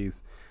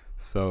 50s.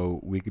 So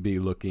we could be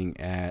looking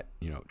at,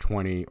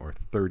 20 or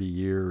 30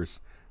 years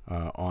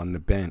on the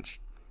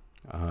bench.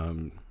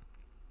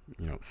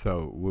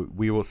 So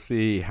we will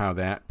see how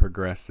that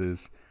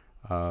progresses.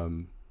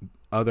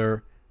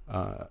 Other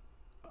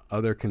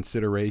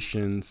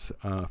considerations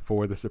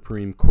for the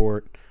Supreme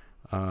Court,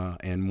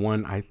 and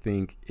one I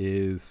think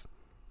is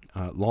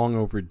long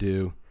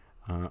overdue.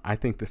 I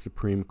think the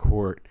Supreme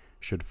Court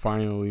should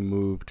finally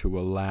move to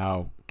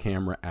allow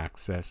camera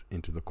access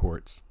into the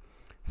courts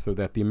so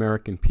that the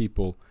American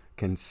people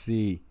can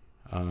see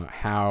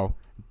how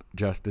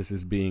justice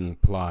is being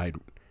applied.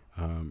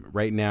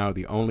 Right now,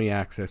 the only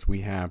access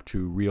we have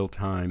to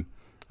real-time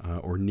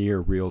or near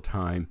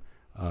real-time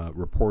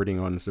reporting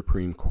on the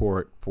Supreme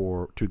Court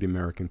to the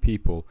American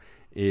people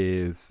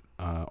is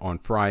on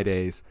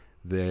Fridays.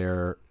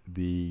 The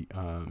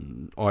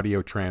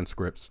audio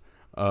transcripts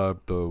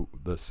of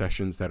the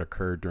sessions that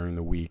occurred during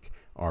the week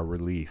are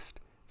released.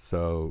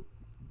 So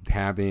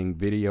having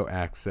video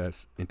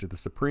access into the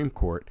Supreme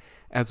Court,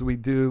 as we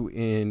do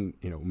in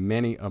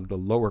many of the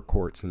lower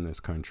courts in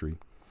this country,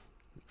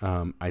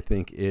 I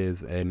think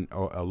is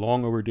a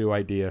long overdue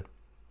idea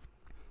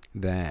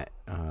that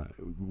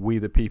we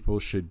the people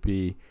should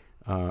be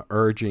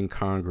urging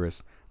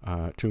Congress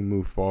to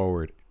move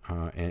forward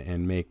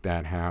and make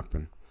that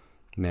happen.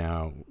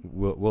 Now,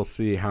 we'll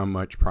see how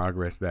much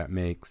progress that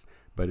makes,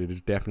 but it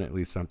is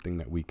definitely something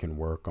that we can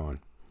work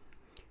on.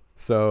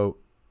 So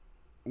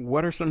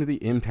what are some of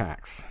the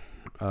impacts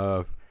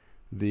of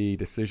the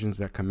decisions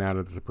that come out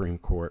of the Supreme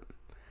Court?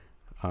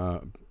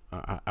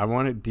 I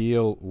want to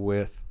deal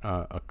with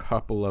a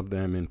couple of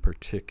them in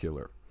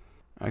particular.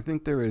 I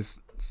think there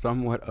is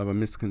somewhat of a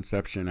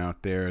misconception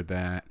out there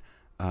that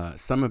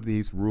some of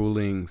these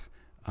rulings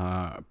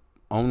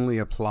only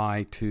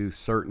apply to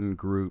certain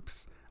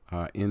groups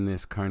in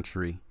this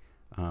country.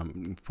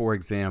 For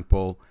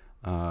example,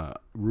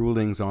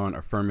 rulings on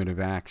affirmative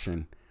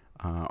action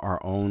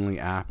are only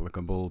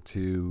applicable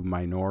to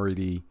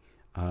minority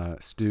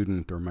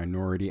student or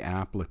minority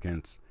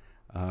applicants.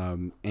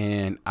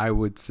 And I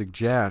would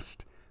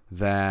suggest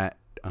that,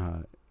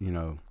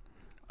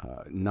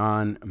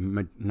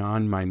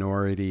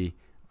 non-minority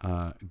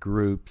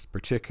groups,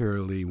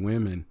 particularly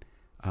women,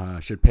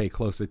 should pay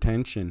close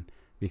attention,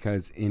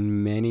 because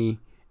in many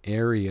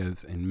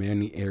areas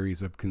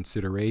of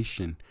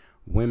consideration,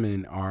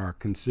 women are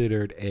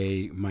considered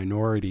a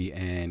minority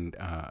and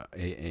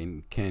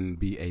can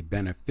be a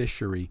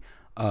beneficiary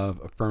of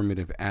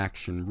affirmative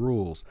action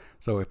rules.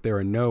 So if there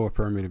are no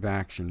affirmative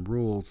action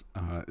rules,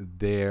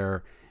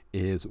 there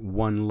is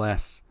one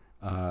less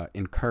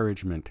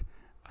encouragement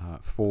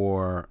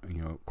for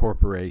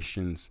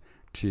corporations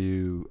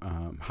to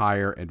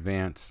hire,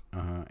 advance,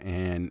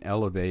 and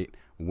elevate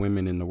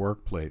women in the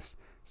workplace.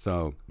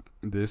 So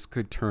this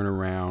could turn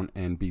around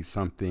and be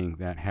something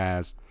that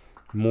has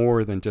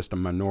more than just a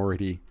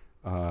minority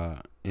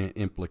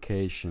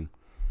implication.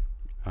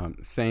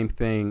 Same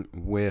thing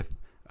with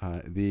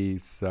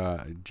these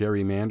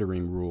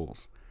gerrymandering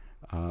rules.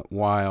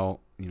 While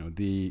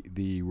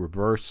the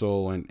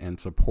reversal and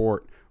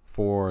support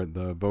for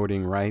the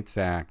Voting Rights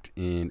Act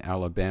in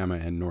Alabama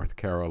and North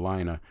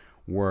Carolina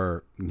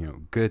were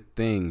good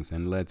things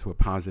and led to a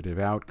positive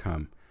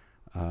outcome,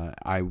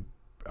 I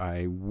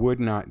would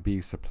not be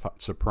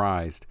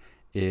surprised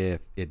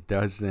if it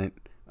doesn't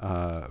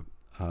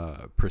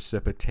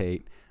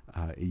precipitate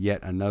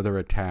yet another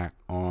attack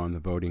on the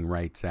Voting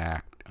Rights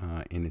Act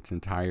in its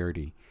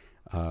entirety,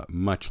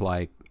 much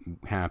like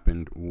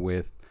happened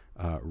with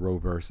Roe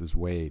versus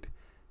Wade.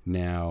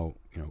 Now,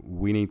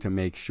 we need to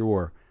make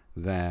sure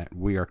that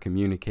we are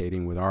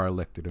communicating with our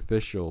elected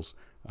officials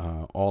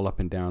all up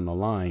and down the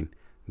line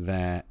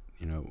that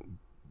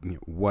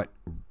what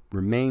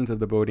remains of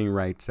the Voting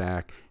Rights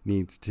Act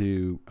needs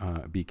to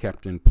be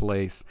kept in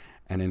place.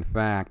 And in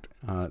fact,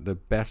 the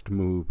best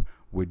move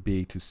would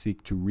be to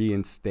seek to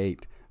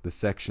reinstate the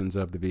sections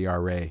of the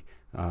VRA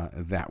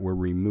that were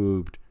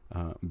removed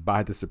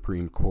by the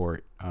Supreme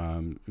Court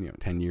 10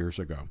 years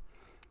ago.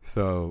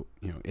 So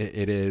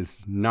it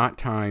is not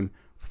time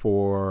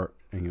for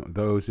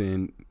those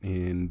in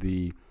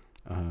the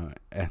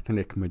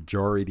ethnic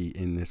majority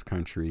in this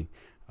country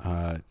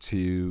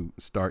to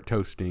start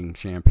toasting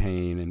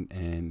champagne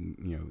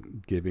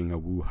and giving a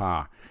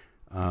woo-ha.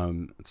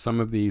 Some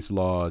of these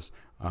laws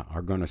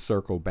are going to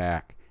circle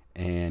back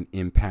and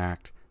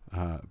impact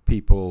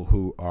people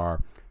who are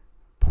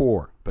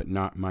poor but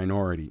not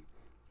minority,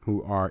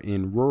 who are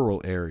in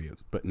rural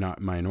areas but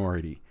not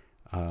minority,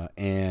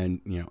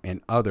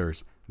 and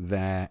others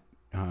that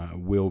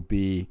will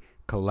be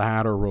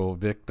collateral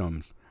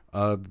victims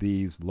of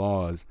these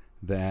laws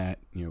that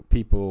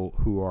people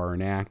who are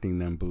enacting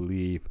them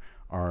believe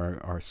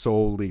are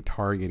solely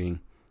targeting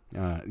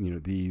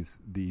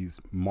these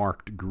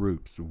marked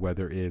groups,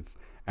 whether it's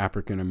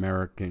African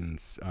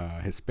Americans,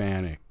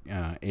 Hispanic,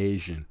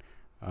 Asian,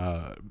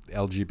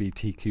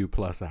 LGBTQ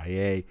plus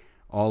IA,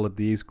 all of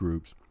these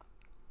groups.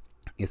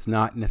 It's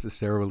not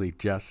necessarily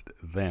just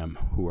them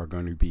who are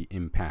going to be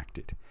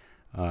impacted.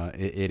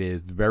 It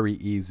is very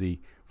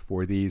easy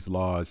for these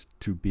laws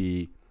to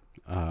be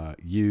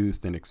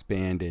used and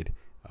expanded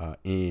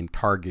in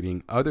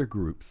targeting other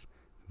groups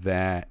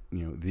that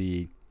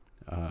the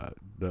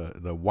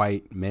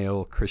white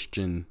male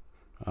Christian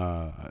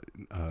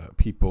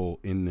people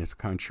in this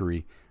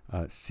country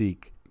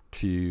seek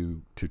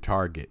to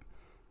target.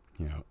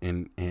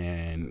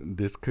 And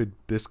this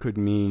could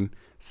mean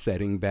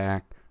setting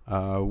back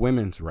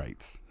women's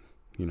rights,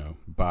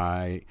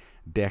 by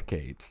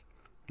decades.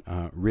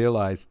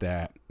 Realize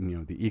that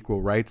the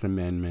Equal Rights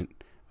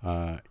Amendment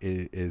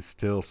is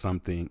still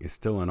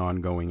an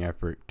ongoing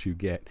effort to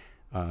get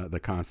the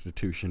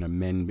Constitution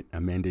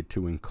amended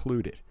to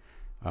include it.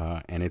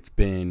 And it's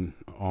been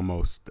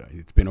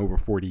over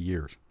 40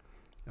 years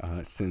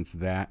since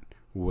that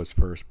was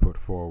first put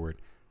forward.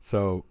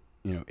 So,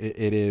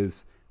 it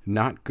is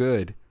not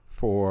good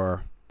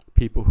for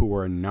people who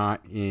are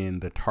not in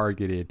the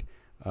targeted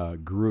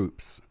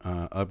groups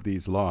of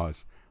these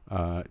laws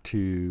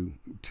to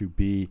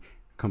be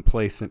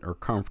complacent or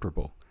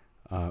comfortable.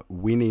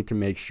 We need to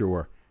make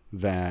sure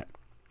that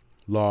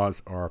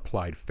laws are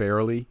applied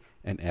fairly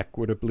and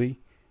equitably,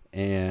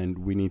 and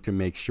we need to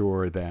make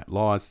sure that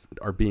laws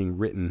are being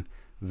written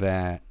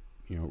that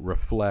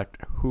reflect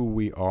who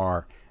we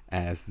are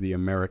as the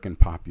American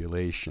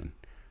population.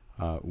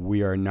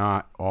 We are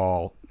not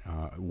all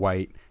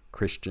white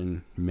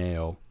Christian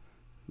male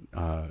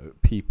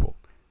people.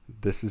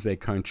 This is a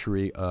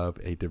country of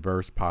a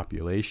diverse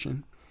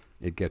population.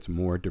 It gets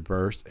more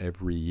diverse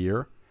every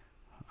year,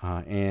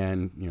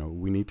 and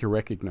we need to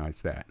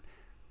recognize that.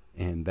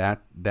 And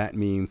that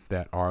means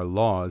that our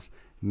laws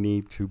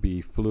need to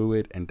be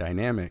fluid and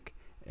dynamic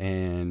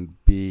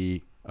and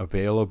be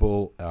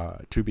available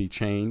to be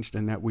changed,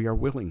 and that we are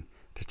willing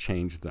to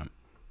change them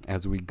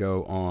as we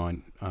go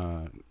on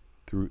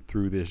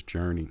through this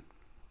journey.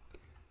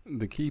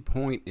 The key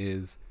point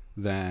is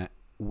that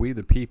we,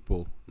 the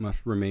people,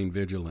 must remain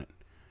vigilant.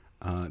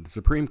 The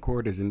Supreme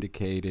Court has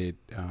indicated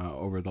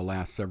over the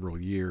last several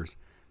years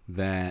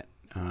that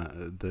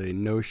the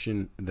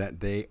notion that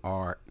they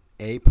are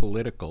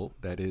apolitical,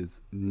 that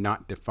is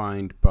not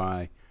defined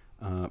by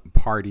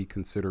party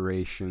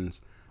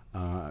considerations,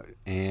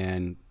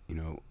 and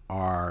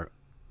are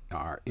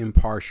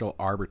impartial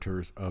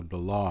arbiters of the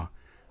law,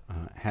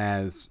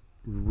 has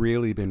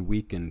really been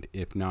weakened,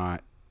 if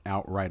not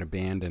outright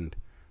abandoned,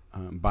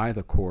 by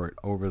the court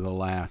over the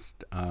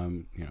last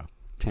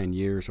 10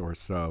 years or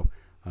so,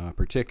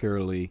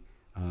 particularly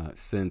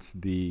since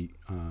the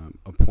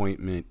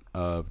appointment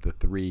of the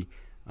three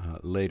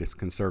latest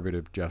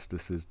conservative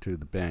justices to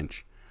the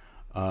bench.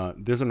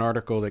 There's an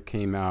article that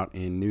came out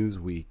in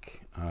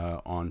Newsweek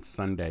on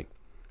Sunday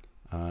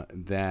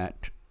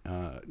that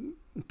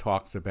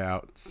talks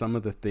about some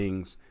of the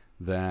things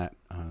that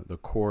the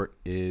court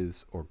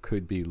is or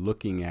could be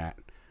looking at,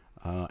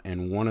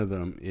 and one of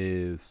them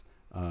is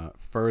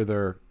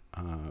further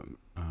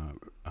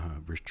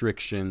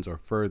restrictions or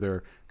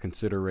further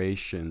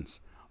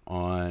considerations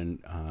on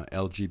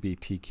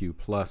LGBTQ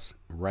plus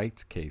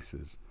rights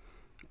cases.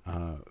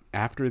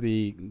 After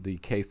the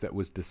case that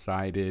was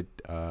decided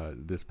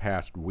this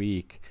past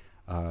week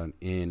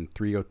in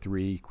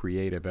 303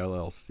 Creative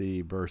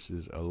LLC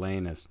versus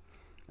Elenis,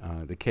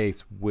 the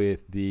case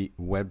with the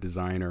web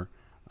designer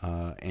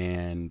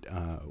and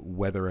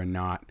whether or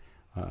not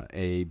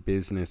a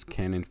business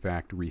can in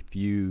fact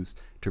refuse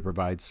to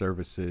provide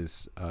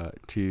services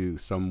to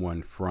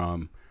someone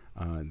from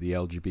the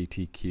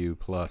LGBTQ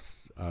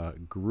plus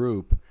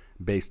group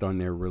based on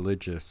their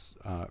religious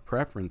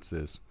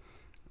preferences.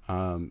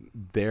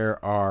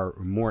 There are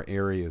more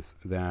areas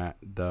that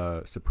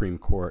the Supreme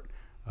Court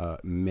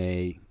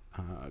may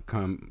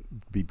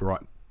be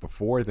brought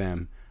before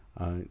them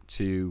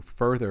to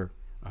further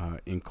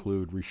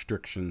include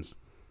restrictions.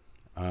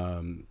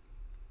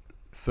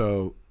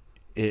 So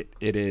it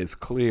is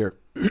clear,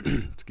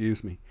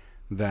 excuse me,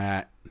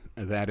 that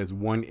is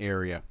one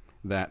area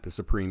that the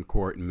Supreme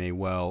Court may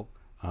well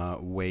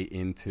weigh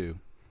into.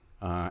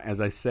 As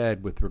I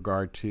said, with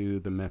regard to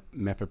the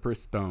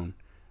mifepristone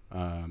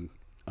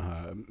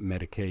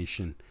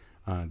medication,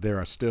 there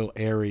are still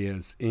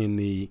areas in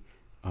the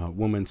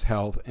women's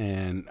health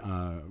and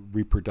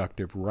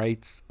reproductive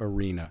rights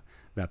arena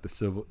that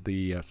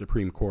the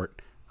Supreme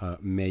Court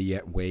may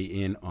yet weigh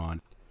in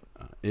on.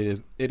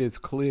 It is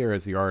clear,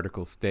 as the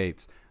article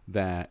states,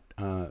 that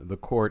the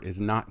court is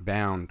not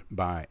bound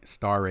by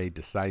stare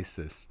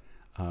decisis,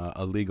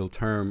 a legal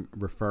term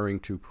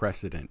referring to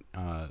precedent,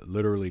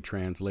 literally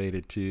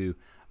translated to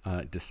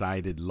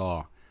decided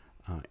law,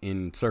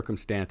 in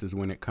circumstances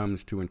when it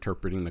comes to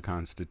interpreting the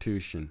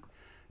Constitution,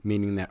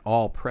 meaning that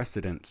all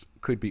precedents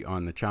could be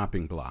on the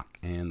chopping block.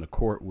 And the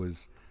court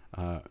was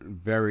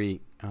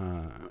very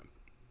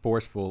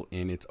forceful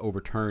in its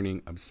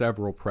overturning of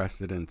several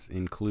precedents,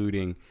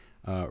 including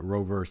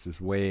Roe versus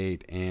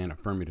Wade and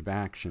affirmative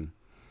action.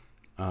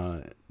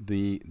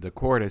 The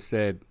court has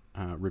said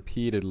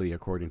repeatedly,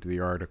 according to the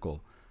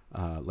article,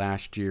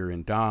 last year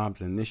in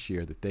Dobbs and this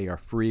year, that they are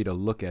free to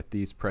look at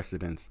these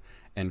precedents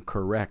and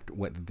correct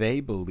what they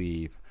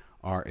believe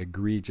are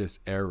egregious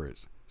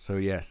errors. So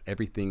yes,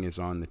 everything is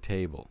on the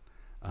table.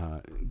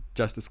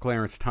 Justice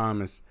Clarence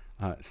Thomas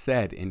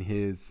said in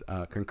his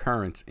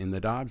concurrence in the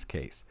Dobbs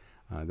case,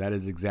 that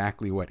is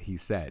exactly what he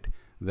said,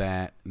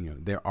 that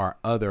there are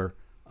other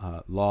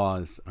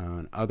laws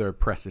and other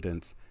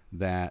precedents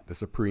that the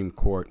Supreme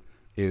Court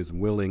is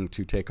willing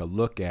to take a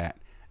look at,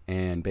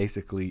 and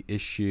basically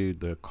issued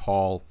the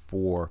call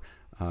for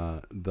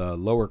the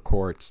lower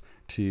courts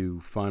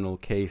to funnel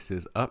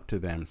cases up to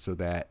them so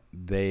that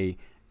they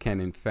can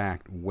in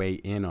fact weigh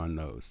in on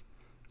those.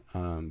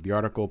 The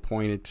article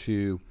pointed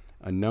to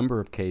a number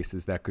of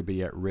cases that could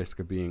be at risk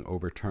of being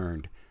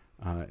overturned.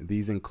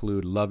 These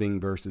include Loving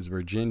versus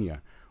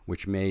Virginia,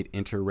 which made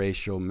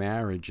interracial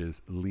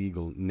marriages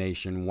legal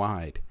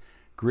nationwide;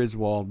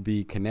 Griswold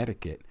v.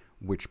 Connecticut,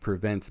 which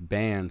prevents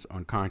bans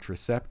on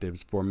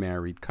contraceptives for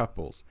married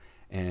couples;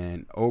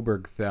 and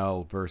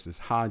Obergefell versus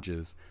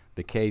Hodges,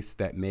 the case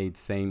that made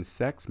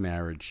same-sex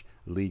marriage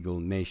legal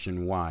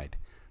nationwide.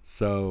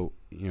 So,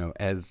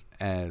 as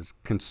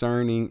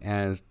concerning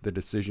as the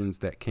decisions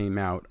that came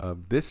out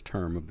of this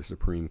term of the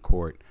Supreme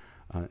Court,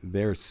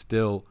 there's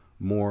still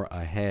more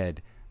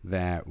ahead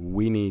that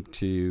we need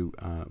to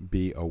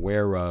be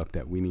aware of,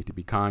 that we need to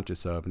be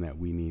conscious of, and that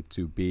we need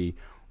to be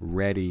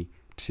ready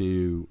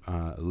to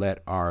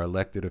let our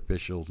elected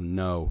officials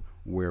know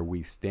where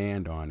we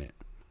stand on it.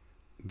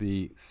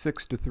 The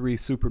 6-3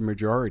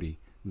 supermajority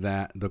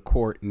that the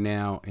court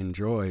now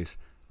enjoys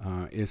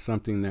is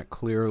something that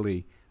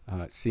clearly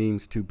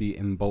seems to be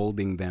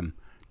emboldening them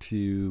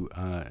to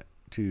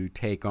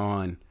take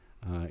on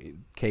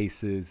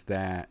cases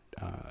that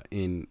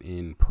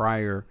in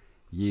prior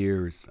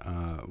years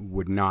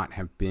would not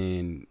have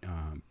been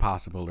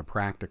possible or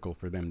practical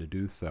for them to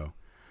do so.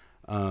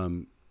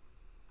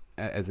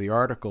 As the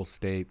article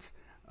states,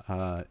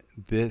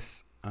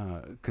 this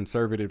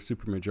conservative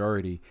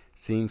supermajority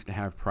seems to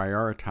have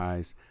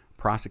prioritized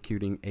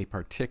prosecuting a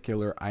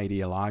particular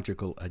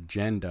ideological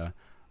agenda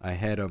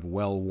ahead of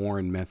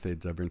well-worn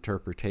methods of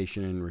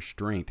interpretation and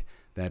restraint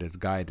that has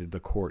guided the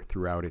court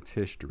throughout its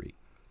history.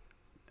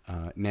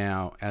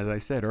 Now, as I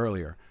said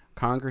earlier,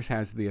 Congress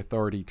has the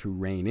authority to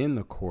rein in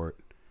the court.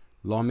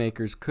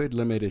 Lawmakers could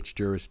limit its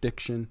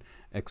jurisdiction,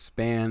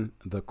 expand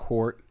the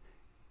court,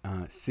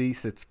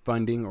 cease its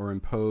funding, or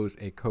impose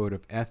a code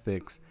of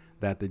ethics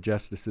that the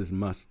justices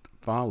must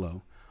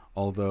follow,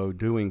 although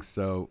doing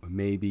so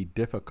may be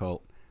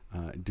difficult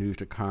due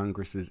to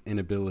Congress's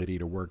inability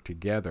to work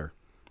together,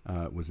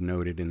 was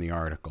noted in the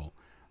article.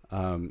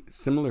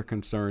 Similar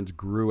concerns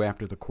grew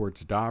after the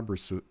court's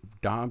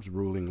Dobbs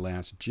ruling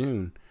last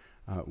June,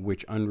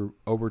 which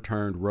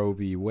overturned Roe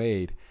v.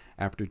 Wade,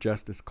 after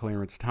Justice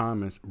Clarence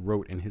Thomas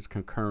wrote in his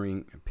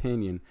concurring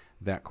opinion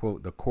that,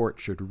 quote, the court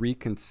should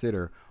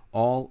reconsider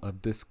all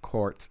of this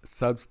court's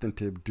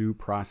substantive due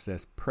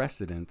process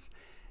precedents,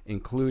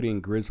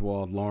 including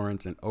Griswold,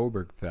 Lawrence, and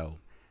Obergefell.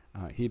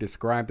 He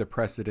described the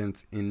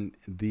precedents in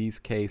these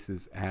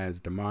cases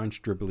as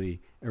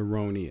demonstrably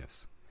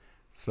erroneous.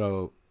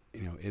 So,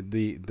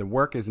 the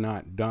work is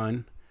not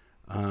done.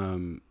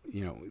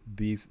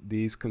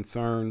 These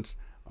concerns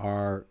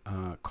are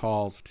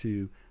calls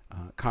to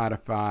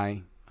codify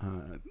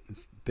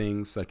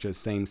things such as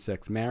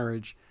same-sex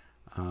marriage.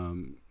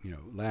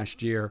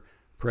 Last year,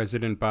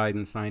 President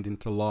Biden signed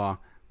into law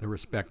the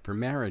Respect for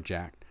Marriage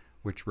Act,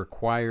 which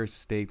requires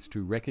states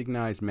to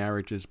recognize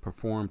marriages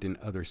performed in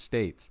other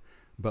states,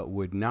 but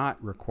would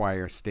not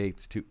require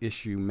states to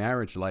issue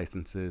marriage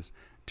licenses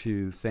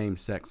to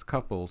same-sex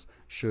couples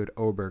should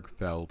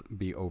Obergefell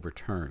be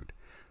overturned.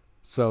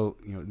 So,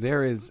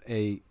 there is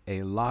a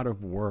lot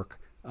of work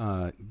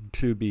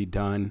to be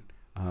done,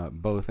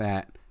 both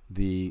at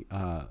the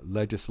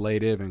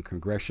legislative and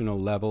congressional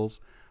levels,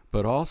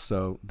 but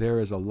also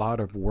there is a lot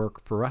of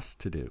work for us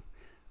to do.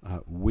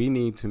 We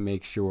need to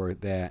make sure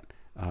that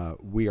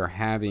we are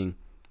having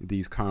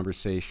these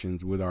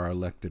conversations with our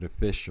elected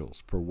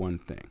officials, for one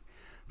thing.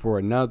 For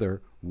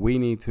another, we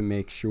need to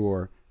make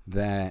sure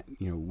that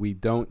we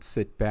don't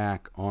sit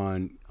back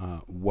on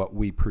what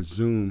we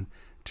presume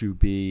to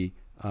be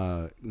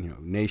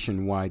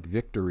nationwide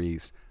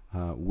victories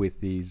with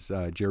these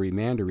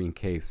gerrymandering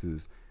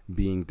cases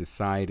being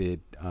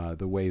decided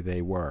the way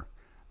they were.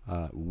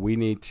 We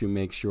need to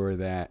make sure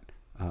that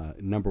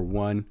number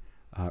one,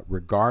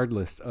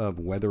 regardless of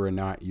whether or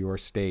not your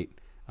state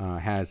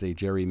has a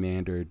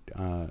gerrymandered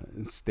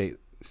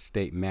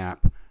state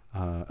map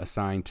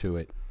assigned to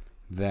it,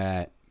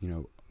 that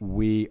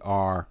we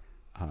are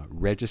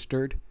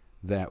registered,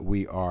 that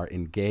we are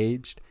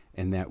engaged,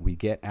 and that we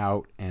get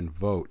out and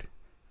vote.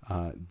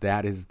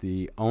 That is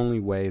the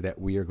only way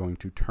that we are going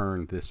to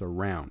turn this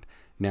around.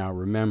 Now,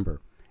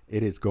 remember,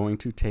 it is going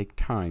to take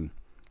time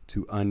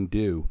to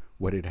undo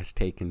what it has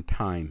taken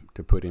time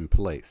to put in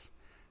place.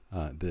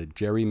 The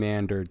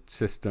gerrymandered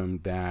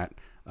system that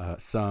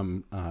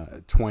some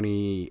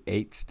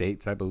 28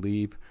 states, I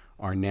believe,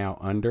 are now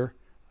under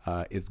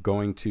is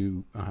going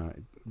to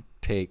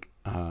take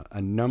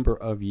a number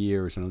of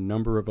years and a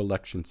number of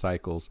election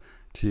cycles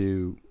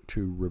to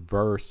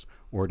reverse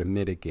or to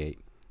mitigate.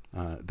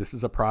 This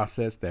is a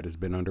process that has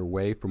been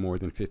underway for more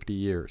than 50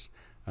 years.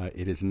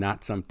 It is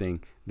not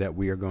something that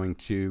we are going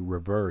to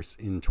reverse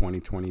in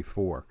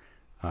 2024.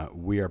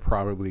 We are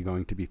probably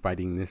going to be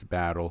fighting this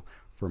battle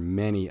for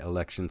many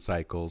election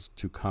cycles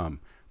to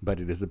come, but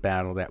it is a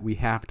battle that we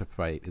have to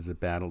fight. It is a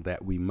battle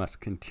that we must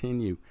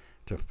continue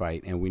to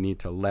fight, and we need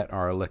to let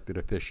our elected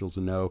officials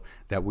know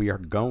that we are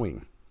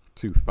going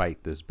to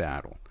fight this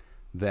battle.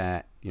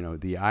 That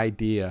the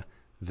idea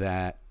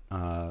that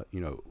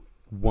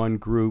one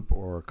group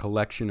or a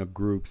collection of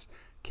groups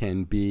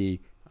can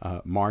be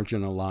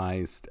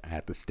marginalized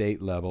at the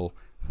state level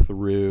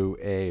through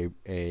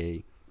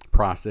a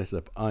process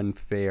of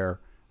unfair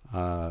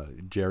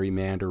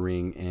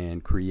gerrymandering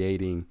and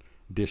creating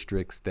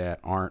districts that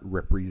aren't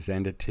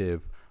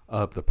representative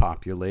of the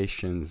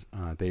populations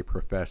they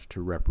profess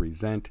to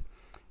represent,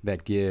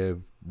 that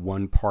give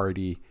one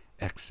party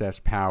excess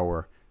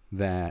power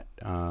that,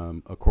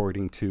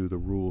 according to the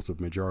rules of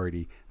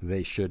majority,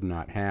 they should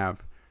not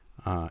have,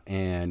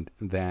 and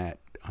that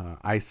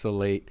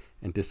isolate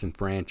and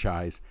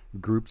disenfranchise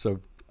groups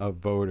of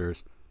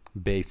voters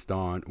based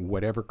on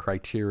whatever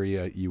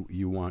criteria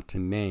you want to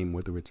name,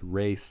 whether it's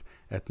race,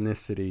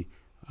 ethnicity,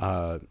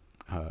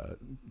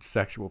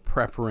 sexual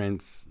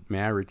preference,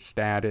 marriage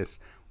status,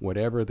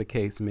 whatever the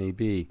case may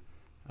be.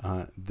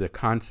 The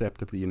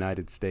concept of the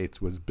United States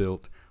was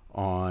built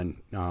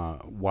on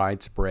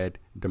widespread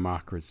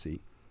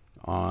democracy,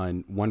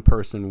 on one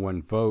person,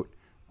 one vote,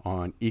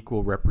 on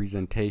equal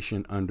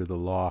representation under the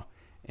law.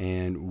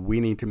 And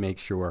we need to make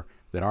sure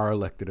that our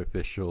elected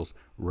officials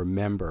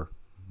remember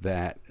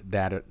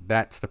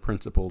that's the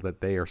principle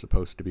that they are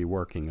supposed to be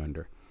working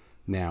under.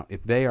 Now,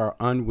 if they are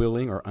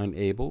unwilling or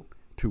unable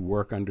to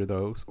work under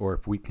those, or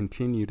if we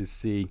continue to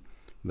see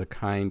the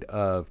kind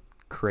of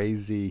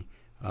crazy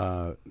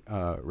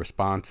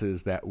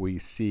responses that we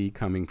see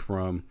coming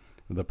from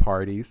the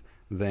parties,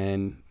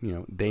 then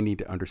they need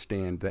to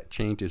understand that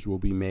changes will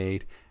be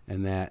made,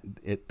 and that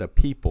the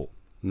people,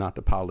 not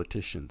the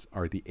politicians,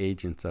 are the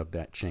agents of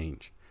that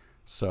change.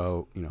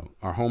 So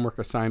our homework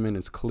assignment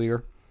is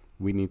clear.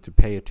 We need to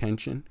pay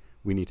attention.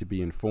 We need to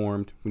be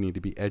informed. We need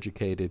to be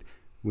educated.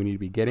 We need to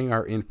be getting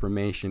our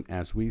information,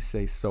 as we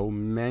say so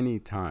many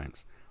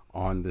times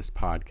on this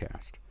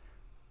podcast,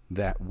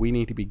 that we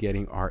need to be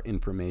getting our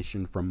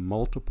information from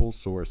multiple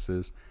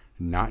sources,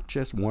 not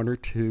just one or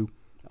two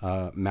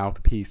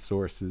mouthpiece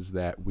sources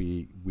that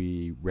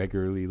we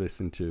regularly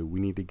listen to. We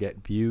need to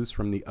get views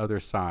from the other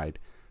side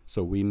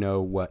so we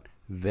know what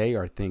they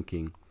are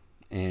thinking,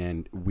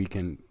 and we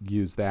can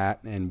use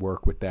that and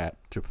work with that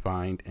to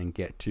find and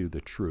get to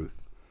the truth.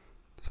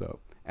 So,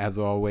 as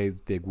always,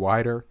 dig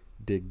wider,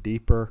 dig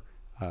deeper,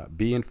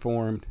 be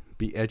informed,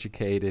 be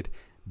educated,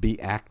 be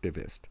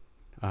activist.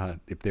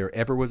 If there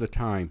ever was a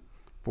time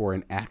for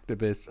an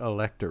activist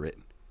electorate,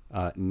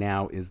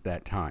 now is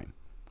that time.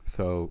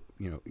 So,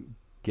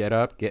 get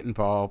up, get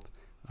involved,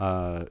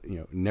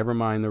 never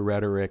mind the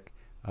rhetoric,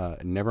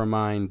 never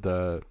mind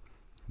the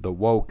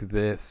woke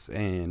this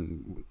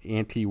and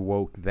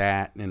anti-woke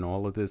that and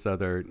all of this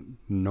other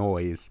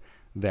noise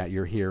that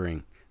you're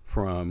hearing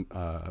from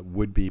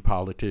would-be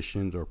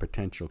politicians or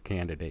potential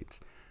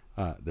candidates.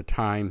 The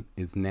time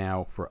is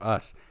now for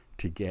us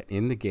to get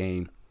in the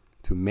game,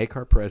 to make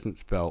our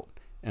presence felt,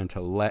 and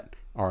to let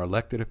our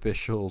elected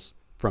officials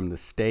from the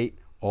state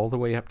all the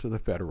way up to the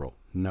federal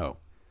know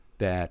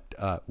that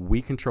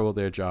we control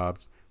their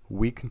jobs,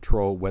 we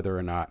control whether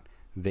or not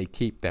they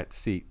keep that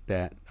seat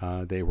that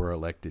they were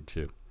elected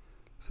to.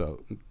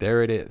 So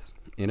there it is,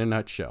 in a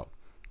nutshell,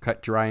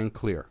 cut, dry, and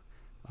clear.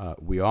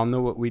 We all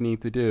know what we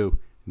need to do.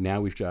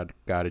 Now we've got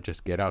to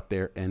just get out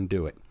there and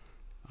do it.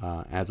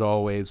 As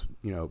always,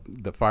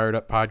 the Fired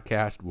Up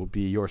podcast will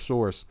be your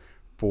source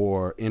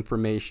for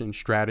information,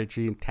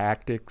 strategy,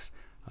 tactics,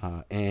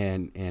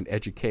 and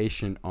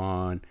education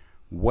on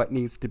what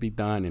needs to be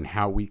done and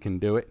how we can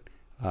do it.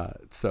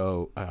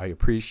 So I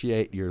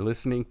appreciate your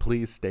listening.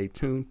 Please stay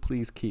tuned.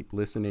 Please keep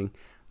listening.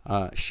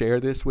 share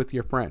this with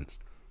your friends.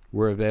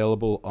 We're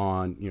available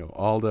on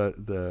all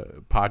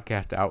the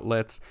podcast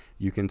outlets.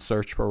 You can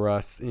search for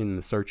us in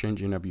the search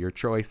engine of your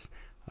choice.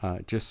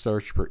 Just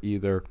search for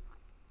either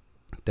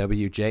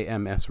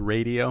WJMS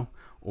Radio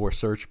or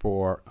search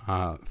for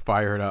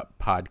Fired Up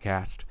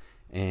Podcast,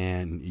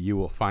 and you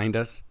will find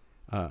us.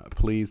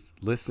 Please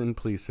listen,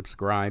 please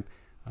subscribe,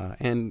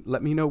 and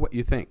let me know what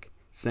you think.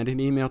 Send an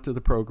email to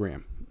the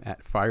program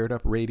at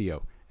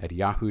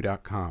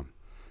firedupradio@yahoo.com.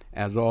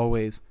 As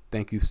always,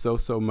 thank you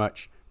so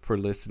much for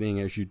listening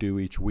as you do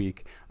each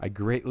week. I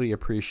greatly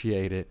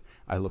appreciate it.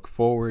 I look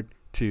forward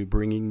to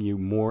bringing you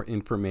more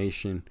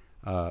information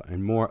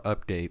and more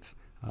updates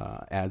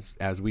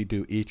as we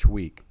do each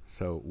week.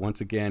 So once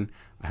again,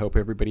 I hope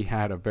everybody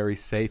had a very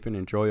safe and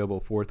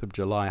enjoyable 4th of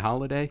July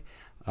holiday.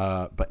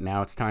 But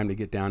now it's time to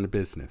get down to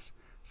business.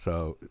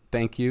 So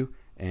thank you,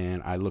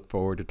 and I look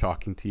forward to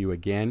talking to you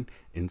again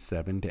in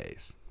 7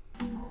 days.